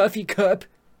coffee cup.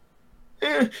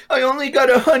 I only got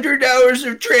 100 hours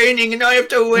of training, and I have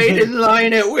to wait in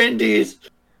line at Wendy's.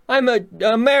 I'm an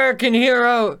American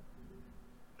hero.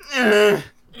 Yeah,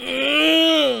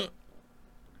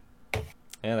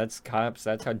 that's cops.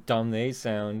 That's how dumb they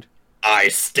sound. I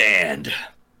stand.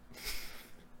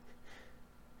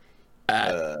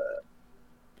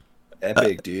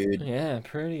 Epic, dude. Yeah,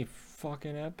 pretty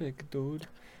fucking epic, dude.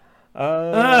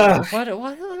 What?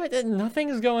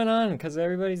 Nothing's going on because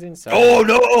everybody's inside. Oh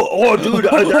no! Oh, dude!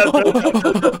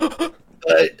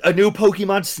 A new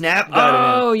Pokemon Snap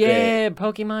got Oh yeah,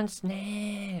 Pokemon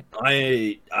Snap.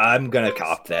 I'm gonna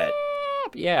cop that.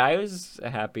 Yeah, I was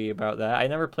happy about that. I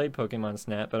never played Pokemon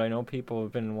Snap, but I know people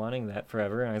have been wanting that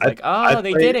forever, and I was like, "Oh,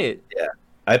 they did it!" Yeah,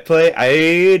 I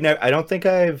don't think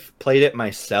I've played it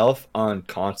myself on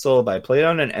console, but I played it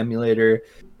on an emulator,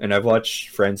 and I've watched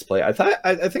friends play. I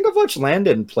think I've watched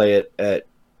Landon play it at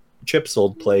Chip's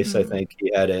old place. I think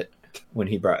he had it when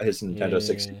he brought his Nintendo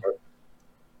 64.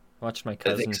 Watched my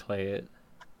cousin play it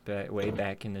way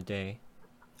back in the day.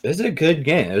 It was a good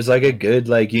game. It was like a good,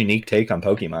 like, unique take on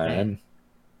Pokemon.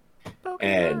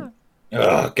 And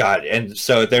oh god, and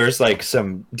so there was like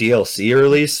some DLC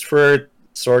released for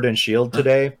Sword and Shield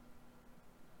today.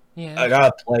 Yeah, I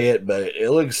gotta play it, but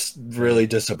it looks really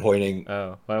disappointing.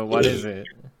 Oh, well, what is it?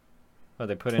 Oh,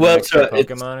 they put in extra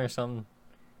Pokemon or something?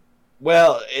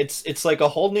 Well, it's like a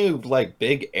whole new like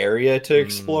big area to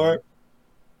explore.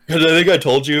 Because I think I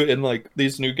told you in like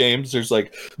these new games, there's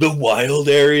like the wild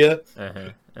area.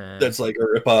 That's like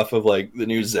a ripoff of like the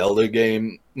new Zelda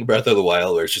game, Breath of the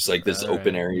Wild, where it's just like this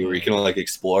open area where you can like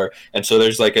explore. And so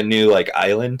there's like a new like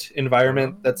island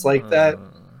environment that's like that,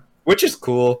 which is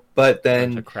cool. But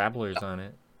then bunch of crabblers on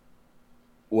it.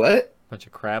 What? Bunch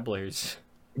of crabblers.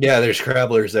 Yeah, there's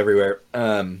crabblers everywhere.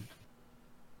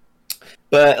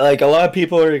 But like a lot of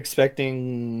people are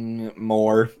expecting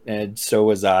more, and so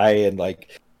was I. And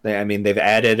like, they've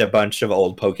added a bunch of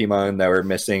old Pokemon that were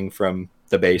missing from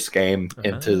the base game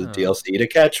into the DLC to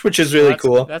catch, which is really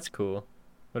cool. That's cool.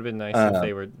 Would have been nice if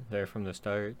they were there from the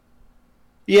start.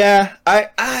 Yeah, I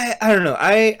don't know.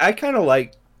 I kind of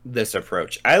like this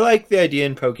approach. I like the idea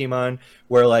in Pokemon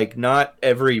where like not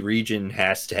every region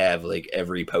has to have like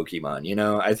every Pokemon. You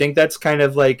know, I think that's kind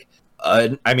of like.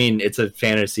 I mean, it's a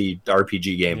fantasy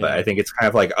RPG game, but I think it's kind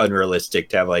of like unrealistic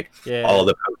to have like all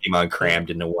the Pokemon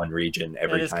crammed into one region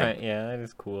every time. It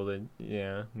is cool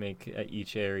to make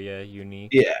each area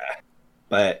unique. Yeah,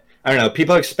 but I don't know.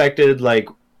 People expected like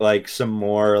some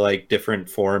more like different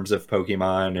forms of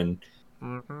Pokemon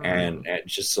and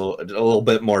just a little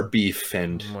bit more beef.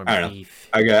 And I don't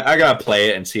know. I gotta play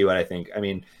it and see what I think. I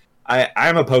mean,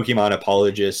 I'm a Pokemon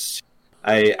apologist.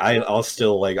 I'll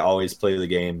still like always play the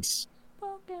games.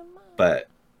 But,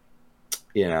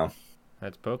 you know.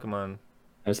 That's Pokemon.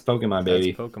 That's Pokemon,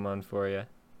 baby. That's Pokemon for you.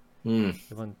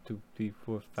 1, 2, 3,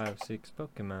 4, 5, 6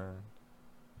 Pokemon.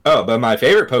 Oh, but my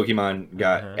favorite Pokemon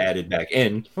got added back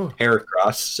in.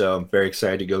 Heracross, so I'm very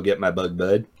excited to go get my Bug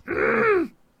Bud.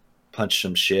 Punch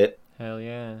some shit. Hell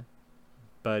yeah.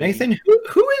 But Nathan,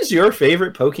 who is your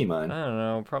favorite Pokemon? I don't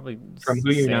know. Probably from who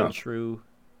you know. Sandshrew.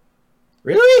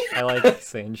 Really? I like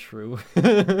Sandshrew.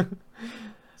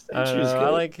 I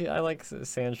like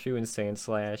Sandshrew and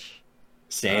Sandslash.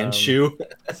 Sandshoe?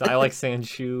 So I like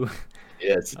Sandshoe.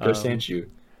 Yes, go Sandshoe.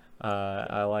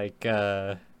 I like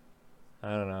I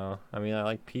don't know. I mean, I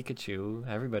like Pikachu.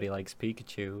 Everybody likes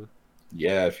Pikachu.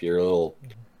 Yeah, if you're a little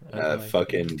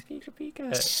fucking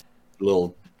Pika.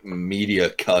 Little media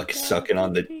cuck sucking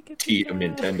on the teat of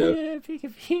Nintendo.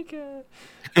 Pika.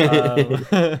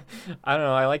 I don't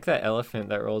know. I like that elephant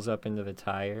that rolls up into the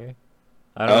tire.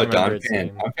 I don't remember its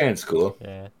name. Donphan's cool.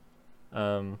 Yeah.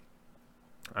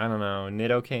 I don't know.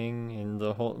 Nidoking and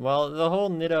the whole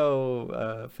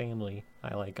Nido family.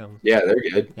 I like them. Yeah, they're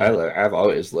good. Yeah. I've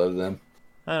always loved them.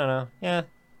 I don't know. Yeah.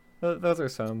 Those are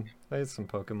some. There's some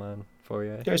Pokemon for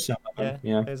you. There's some of them.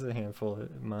 Yeah. There's a handful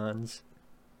of Mons.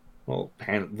 Well,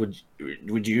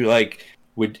 would you like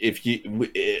if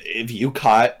you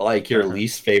caught like your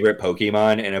least favorite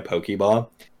Pokemon in a Pokeball?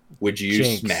 Would you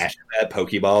smash that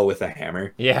Pokeball with a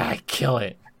hammer? Yeah, I'd kill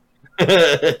it.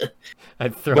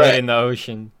 I'd throw it in the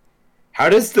ocean. How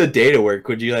does the data work?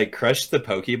 Would you like crush the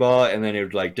Pokeball and then it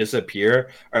would like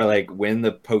disappear? Or like when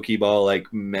the Pokeball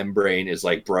like membrane is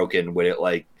like broken, would it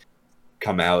like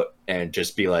come out and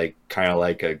just be like kind of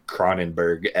like a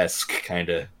Cronenberg-esque kind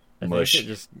of mush? I think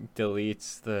it just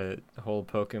deletes the whole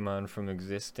Pokemon from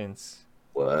existence.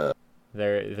 What?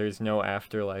 There's no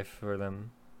afterlife for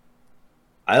them.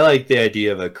 I like the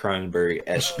idea of a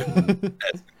Cronenberg-esque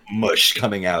mush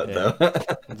coming out, though.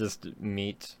 Just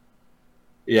meat.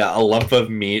 Yeah, a lump of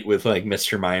meat with, like,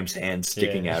 Mr. Mime's hand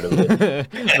sticking out of it.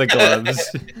 The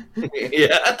gloves.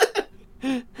 Yeah.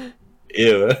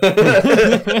 Ew.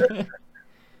 The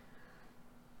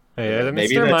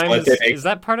Mr. Mime is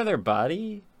that part of their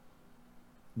body?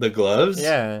 The gloves?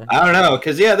 Yeah. I don't know,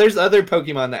 because, there's other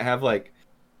Pokemon that have, like,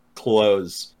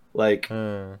 clothes. Like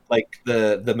the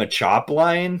Machop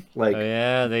line, like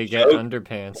they get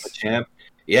underpants. Champ.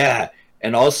 Yeah,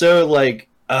 and also like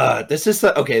this is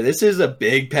a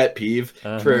big pet peeve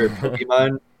for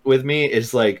Pokemon with me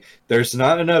is like there's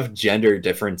not enough gender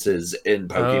differences in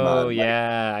Pokemon. Oh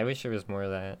yeah, I wish there was more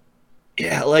of that.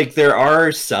 Yeah, like there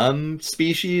are some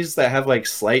species that have like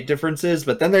slight differences,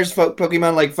 but then there's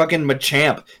Pokemon like fucking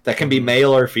Machamp that can be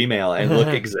male or female and look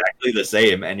exactly the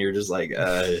same, and you're just like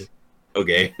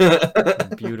okay.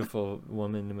 Beautiful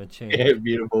woman, Machamp. Yeah,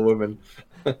 beautiful woman.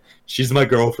 She's my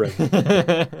girlfriend.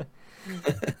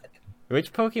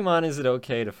 Which Pokemon is it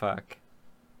okay to fuck?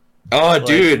 Oh, like,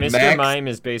 dude, Mr. Mime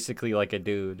is basically like a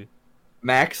dude.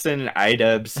 Max and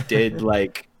iDubbbz did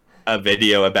like a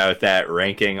video about that,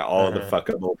 ranking all the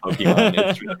fuckable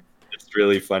Pokemon. It's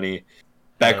really funny.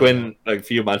 Back when, like, a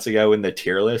few months ago, when the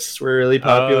tier lists were really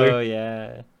popular. Oh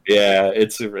yeah. Yeah,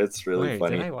 it's really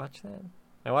funny. Did I watch that?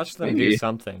 I watched them do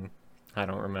something. I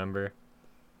don't remember.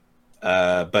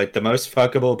 But the most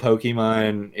fuckable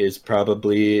Pokemon is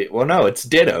probably... Well, no, it's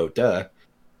Ditto, duh.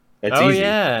 That's easy.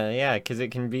 Yeah, because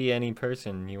it can be any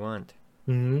person you want.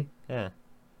 Mm-hmm. Yeah.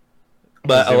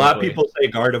 But a lot of people say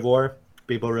Gardevoir.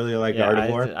 People really like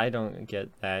Gardevoir. I don't get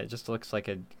that. It just looks like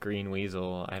a green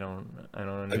weasel. I don't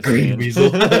understand. A green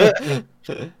weasel. Oh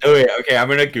wait, okay. I'm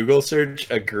gonna Google search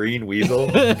a green weasel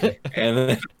and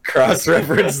then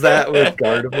cross-reference that with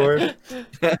Gardevoir.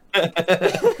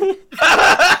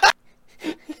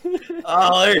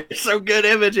 Oh, there's some good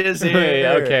images here. Wait,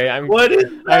 okay, I'm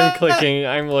clicking.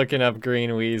 I'm looking up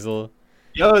green weasel.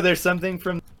 Yo, there's something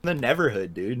from the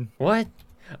Neverhood, dude. What?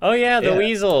 Oh yeah, the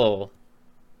weasel.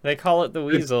 They call it the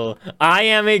weasel. I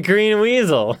am a green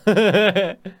weasel.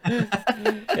 Yeah.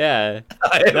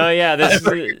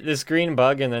 This green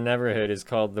bug in the Neverhood is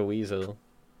called the weasel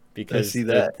because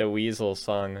the weasel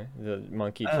song, the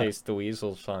Monkey Chase the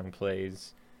Weasel song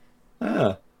plays.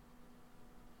 Oh.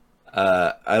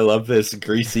 I love this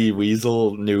greasy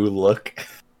weasel new look.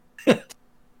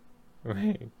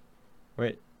 Wait.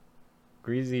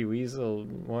 Greasy weasel,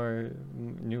 more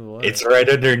new look. It's right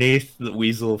underneath the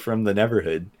weasel from the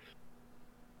Neverhood.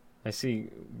 I see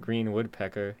green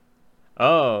woodpecker.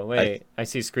 Oh, wait. I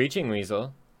see screeching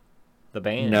weasel. The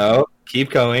band. No,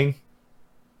 keep going.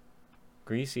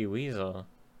 Greasy weasel.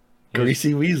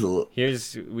 Greasy weasel.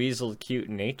 Here's weasel cute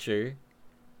nature.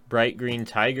 Bright green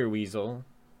tiger weasel.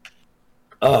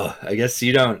 Oh, I guess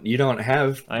you don't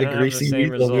have the greasy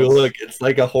weasel new look. It's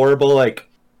like a horrible, like,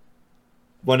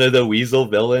 one of the weasel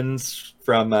villains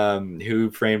from Who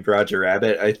Framed Roger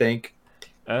Rabbit, I think.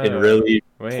 And really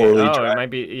poorly it might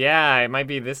be. Yeah, it might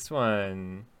be this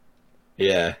one.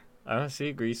 Yeah. I don't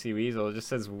see Greasy Weasel. It just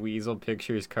says Weasel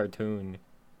Pictures Cartoon.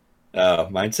 Oh,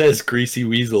 mine says Greasy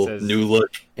Weasel new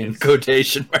look in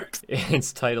quotation marks.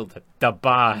 It's titled The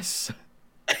Boss.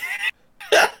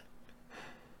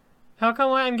 How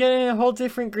come I'm getting a whole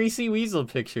different Greasy Weasel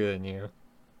picture than you?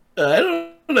 I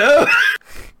don't know.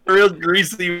 Real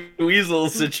greasy weasel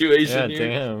situation. Yeah,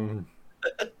 damn.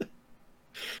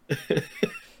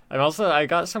 I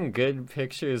got some good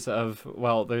pictures of,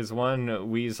 well, there's one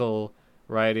weasel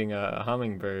riding a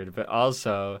hummingbird, but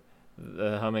also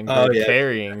the hummingbird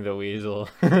carrying the weasel.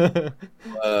 The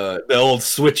old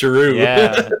switcheroo.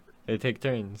 Yeah, they take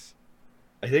turns.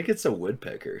 I think it's a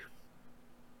woodpecker.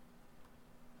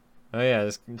 Oh yeah,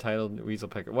 it's entitled Weasel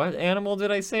Pecker. What animal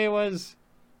did I say it was?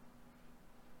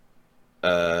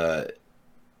 The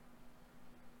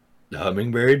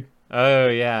hummingbird? Oh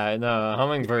yeah, no, a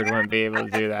hummingbird wouldn't be able to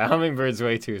do that. Hummingbird's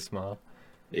way too small.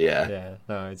 Yeah. Yeah,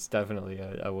 no, it's definitely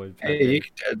a woodpecker. Hey,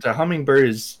 the hummingbird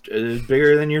is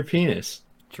bigger than your penis.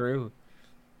 True.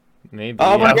 Maybe.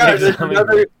 Oh my god,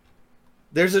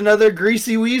 there's another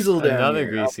greasy weasel down Another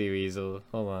greasy weasel.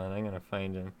 Hold on, I'm gonna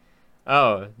find him.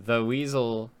 Oh, the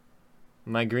weasel,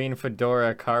 my green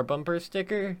fedora car bumper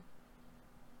sticker.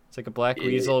 It's like a black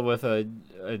weasel with a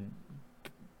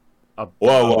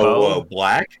whoa,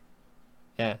 black?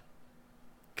 Yeah.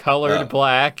 Colored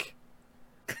black.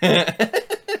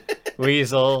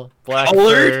 Weasel, black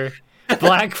fur.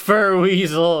 Black fur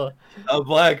weasel. A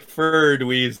black furred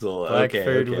weasel. Black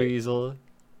furred weasel.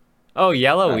 Oh,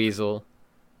 yellow weasel.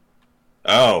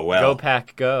 Oh, well. Go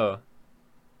pack go.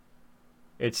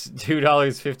 It's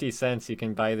 $2.50. You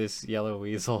can buy this yellow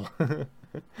weasel.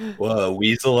 Whoa, a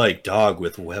weasel-like dog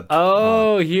with web.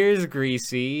 Oh, here's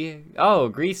Greasy. Oh,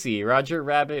 Greasy, Roger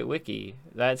Rabbit Wiki.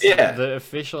 That's the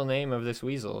official name of this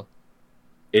weasel.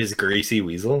 Is Greasy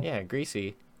Weasel? Yeah,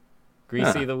 Greasy.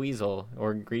 Greasy the Weasel,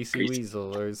 or Greasy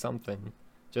Weasel, or something.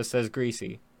 Just says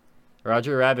Greasy.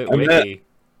 Roger Rabbit Wiki.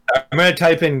 I'm gonna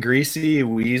type in Greasy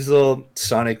Weasel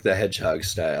Sonic the Hedgehog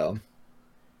style.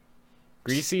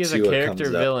 Greasy is a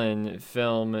character villain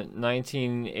film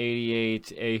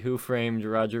 1988, a Who Framed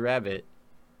Roger Rabbit.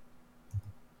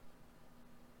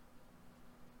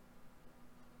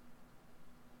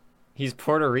 He's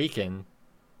Puerto Rican.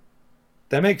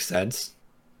 That makes sense.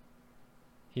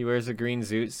 He wears a green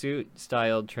zoot suit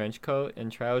styled trench coat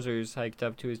and trousers hiked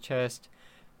up to his chest,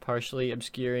 partially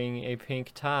obscuring a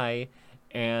pink tie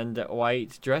and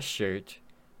white dress shirt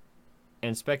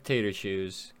and spectator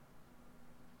shoes.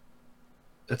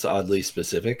 That's oddly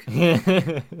specific.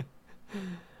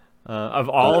 Of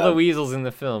all the weasels in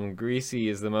the film, Greasy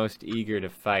is the most eager to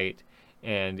fight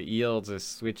and yields a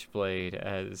switchblade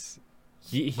as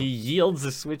he yields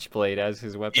a switchblade as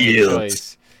his weapon of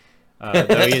choice.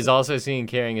 Though he is also seen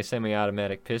carrying a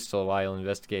semi-automatic pistol while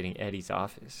investigating Eddie's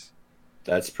office.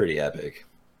 That's pretty epic.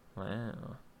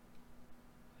 Wow.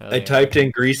 I typed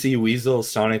in Greasy Weasel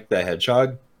Sonic the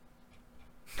Hedgehog.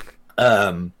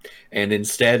 And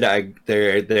instead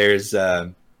there's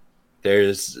a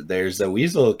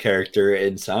weasel character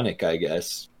in Sonic, I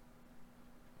guess.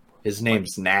 His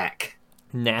name's Knack.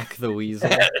 Knack the Weasel.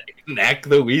 Knack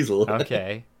the Weasel.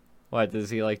 Okay. What, does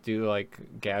he like do like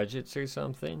gadgets or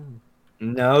something?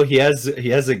 No, he has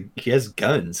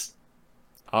guns.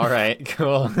 All right,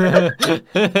 cool. Why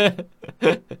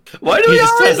do we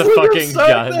always a fucking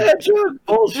gun?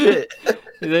 Bullshit.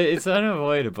 It's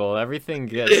unavoidable. Everything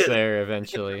gets there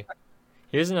eventually.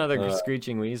 Here's another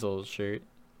Screeching Weasel shirt.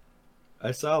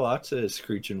 I saw lots of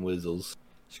Screeching Weasels.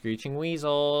 Screeching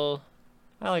Weasel.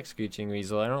 I like Screeching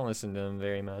Weasel. I don't listen to them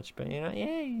very much, but yeah,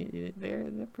 they're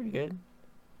pretty good.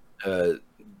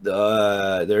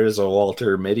 There's a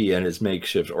Walter Mitty and his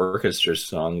makeshift orchestra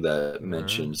song that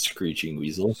mentions Screeching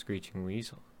Weasel. Screeching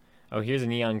Weasel. Oh, here's a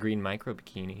neon green micro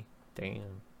bikini.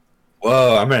 Damn.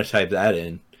 Whoa, I'm gonna type that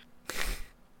in.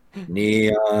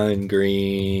 Neon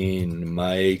green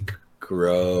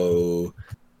micro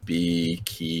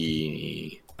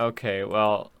bikini. Okay,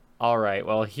 well, all right.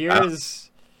 Well, here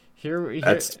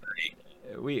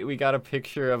we got a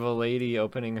picture of a lady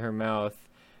opening her mouth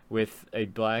with a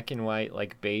black and white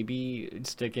like baby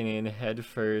sticking in head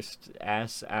first,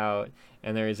 ass out,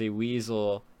 and there is a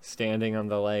weasel standing on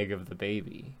the leg of the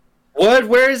baby. What?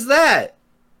 Where is that?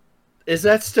 Is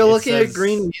that still looking at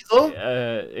Green Weasel?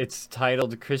 It's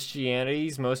titled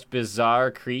Christianity's Most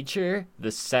Bizarre Creature,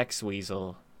 the Sex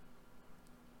Weasel.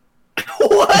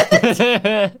 What?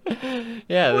 Yeah,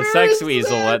 the Sex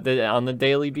Weasel on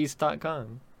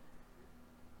thedailybeast.com.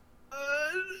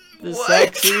 The what?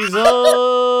 Sex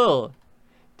Weasel!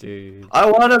 Dude.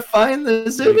 I want to find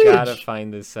this image. You gotta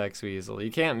find this Sex Weasel. You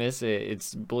can't miss it.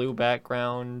 It's blue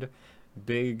background,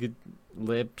 big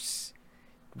lips,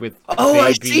 with baby.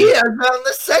 I see it. I found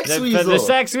the Sex Weasel. The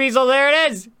Sex Weasel, there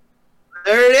it is!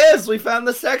 There it is. We found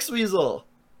the Sex Weasel.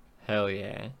 Hell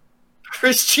yeah.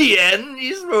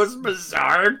 Christianity's most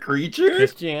bizarre creature?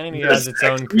 Christianity has its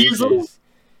own creatures.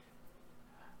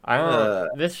 I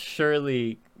don't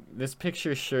this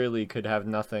picture surely could have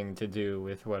nothing to do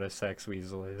with what a sex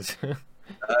weasel is.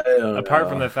 Apart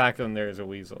from the fact that there is a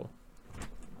weasel.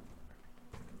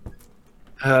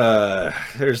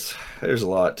 There's a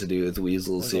lot to do with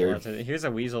weasels here. Here's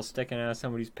a weasel sticking out of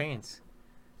somebody's pants.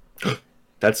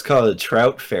 That's called a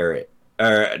trout ferret.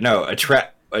 No, no.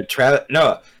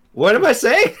 What am I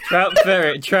saying? Trout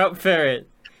ferret.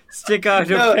 Stick out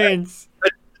your pants. A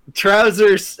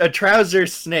trouser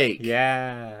snake.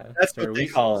 Yeah. That's what they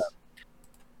call it.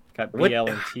 Got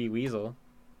BL&T weasel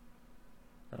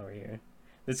over here.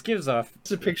 This gives off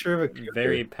it's a picture of a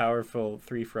very powerful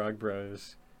Three Frog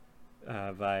Bros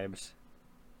vibes.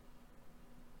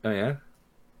 Oh yeah?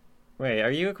 Wait,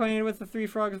 are you acquainted with the Three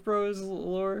Frogs Bros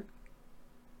lore?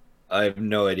 I have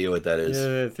no idea what that is.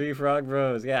 Yeah, Three Frog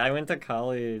Bros. Yeah, I went to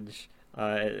college.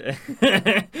 I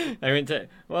went to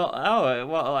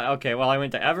I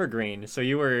went to Evergreen. So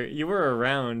you were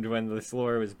around when this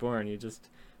lore was born. You just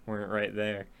weren't right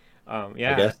there.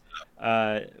 Yeah. I guess.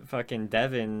 Fucking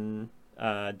Devin,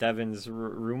 Devin's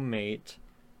roommate.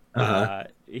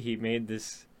 He made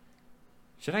this.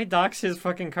 Should I dox his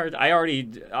fucking card? I already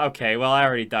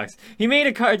doxed. He made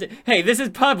a card. Hey, this is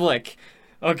public.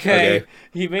 Okay.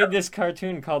 He made this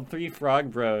cartoon called Three Frog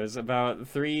Bros about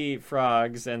three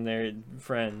frogs and their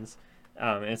friends.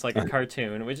 And it's like a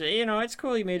cartoon, which, it's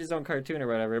cool he made his own cartoon or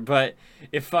whatever, but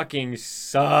it fucking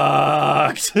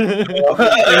sucked. It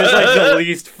was like the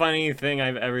least funny thing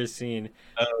I've ever seen.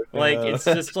 Oh, no. Like, it's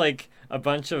just like a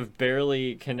bunch of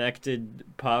barely connected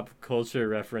pop culture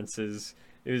references.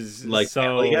 It was like so...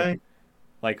 Family Guy?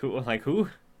 Like who?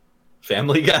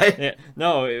 Family Guy? Yeah,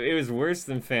 no, it was worse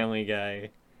than Family Guy.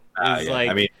 It was yeah.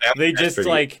 like, I mean, they just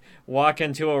like walk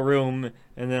into a room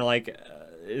and then like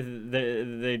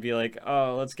they'd be like,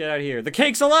 "Oh, let's get out of here. The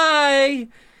cake's a lie."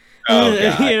 Oh,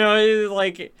 God. It was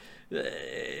like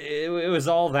it was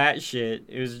all that shit.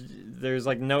 There's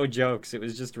like no jokes. It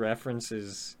was just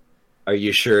references. Are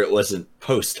you sure it wasn't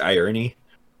post irony?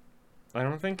 I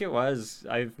don't think it was.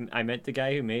 I met the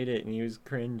guy who made it and he was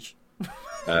cringe.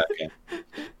 Okay.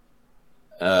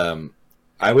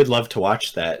 I would love to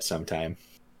watch that sometime.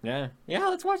 Yeah,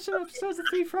 let's watch some episodes of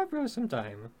Three Frog Bros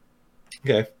sometime.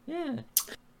 Okay. Yeah.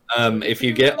 If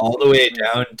you get all the way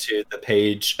down to the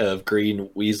page of Green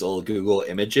Weasel Google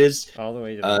Images, all the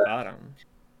way to the bottom,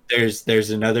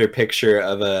 there's another picture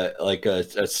of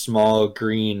a small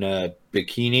green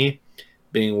bikini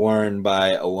being worn by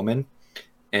a woman,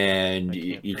 and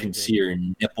you can see her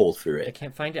nipple through it. I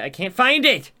can't find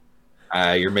it.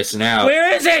 You're missing out.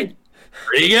 Where is it?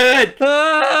 Pretty good.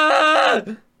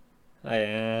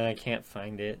 I can't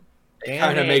find it. It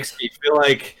kind of makes me feel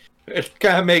like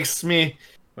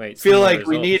feel like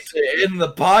we need to end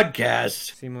the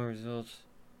podcast. See more results.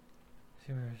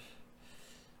 See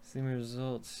more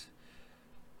results.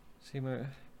 See more.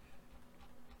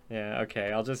 Yeah,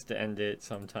 okay, I'll just end it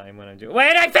sometime when I'm doing.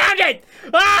 Wait, I found it!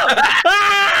 Oh!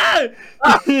 Ah!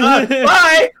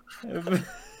 Bye!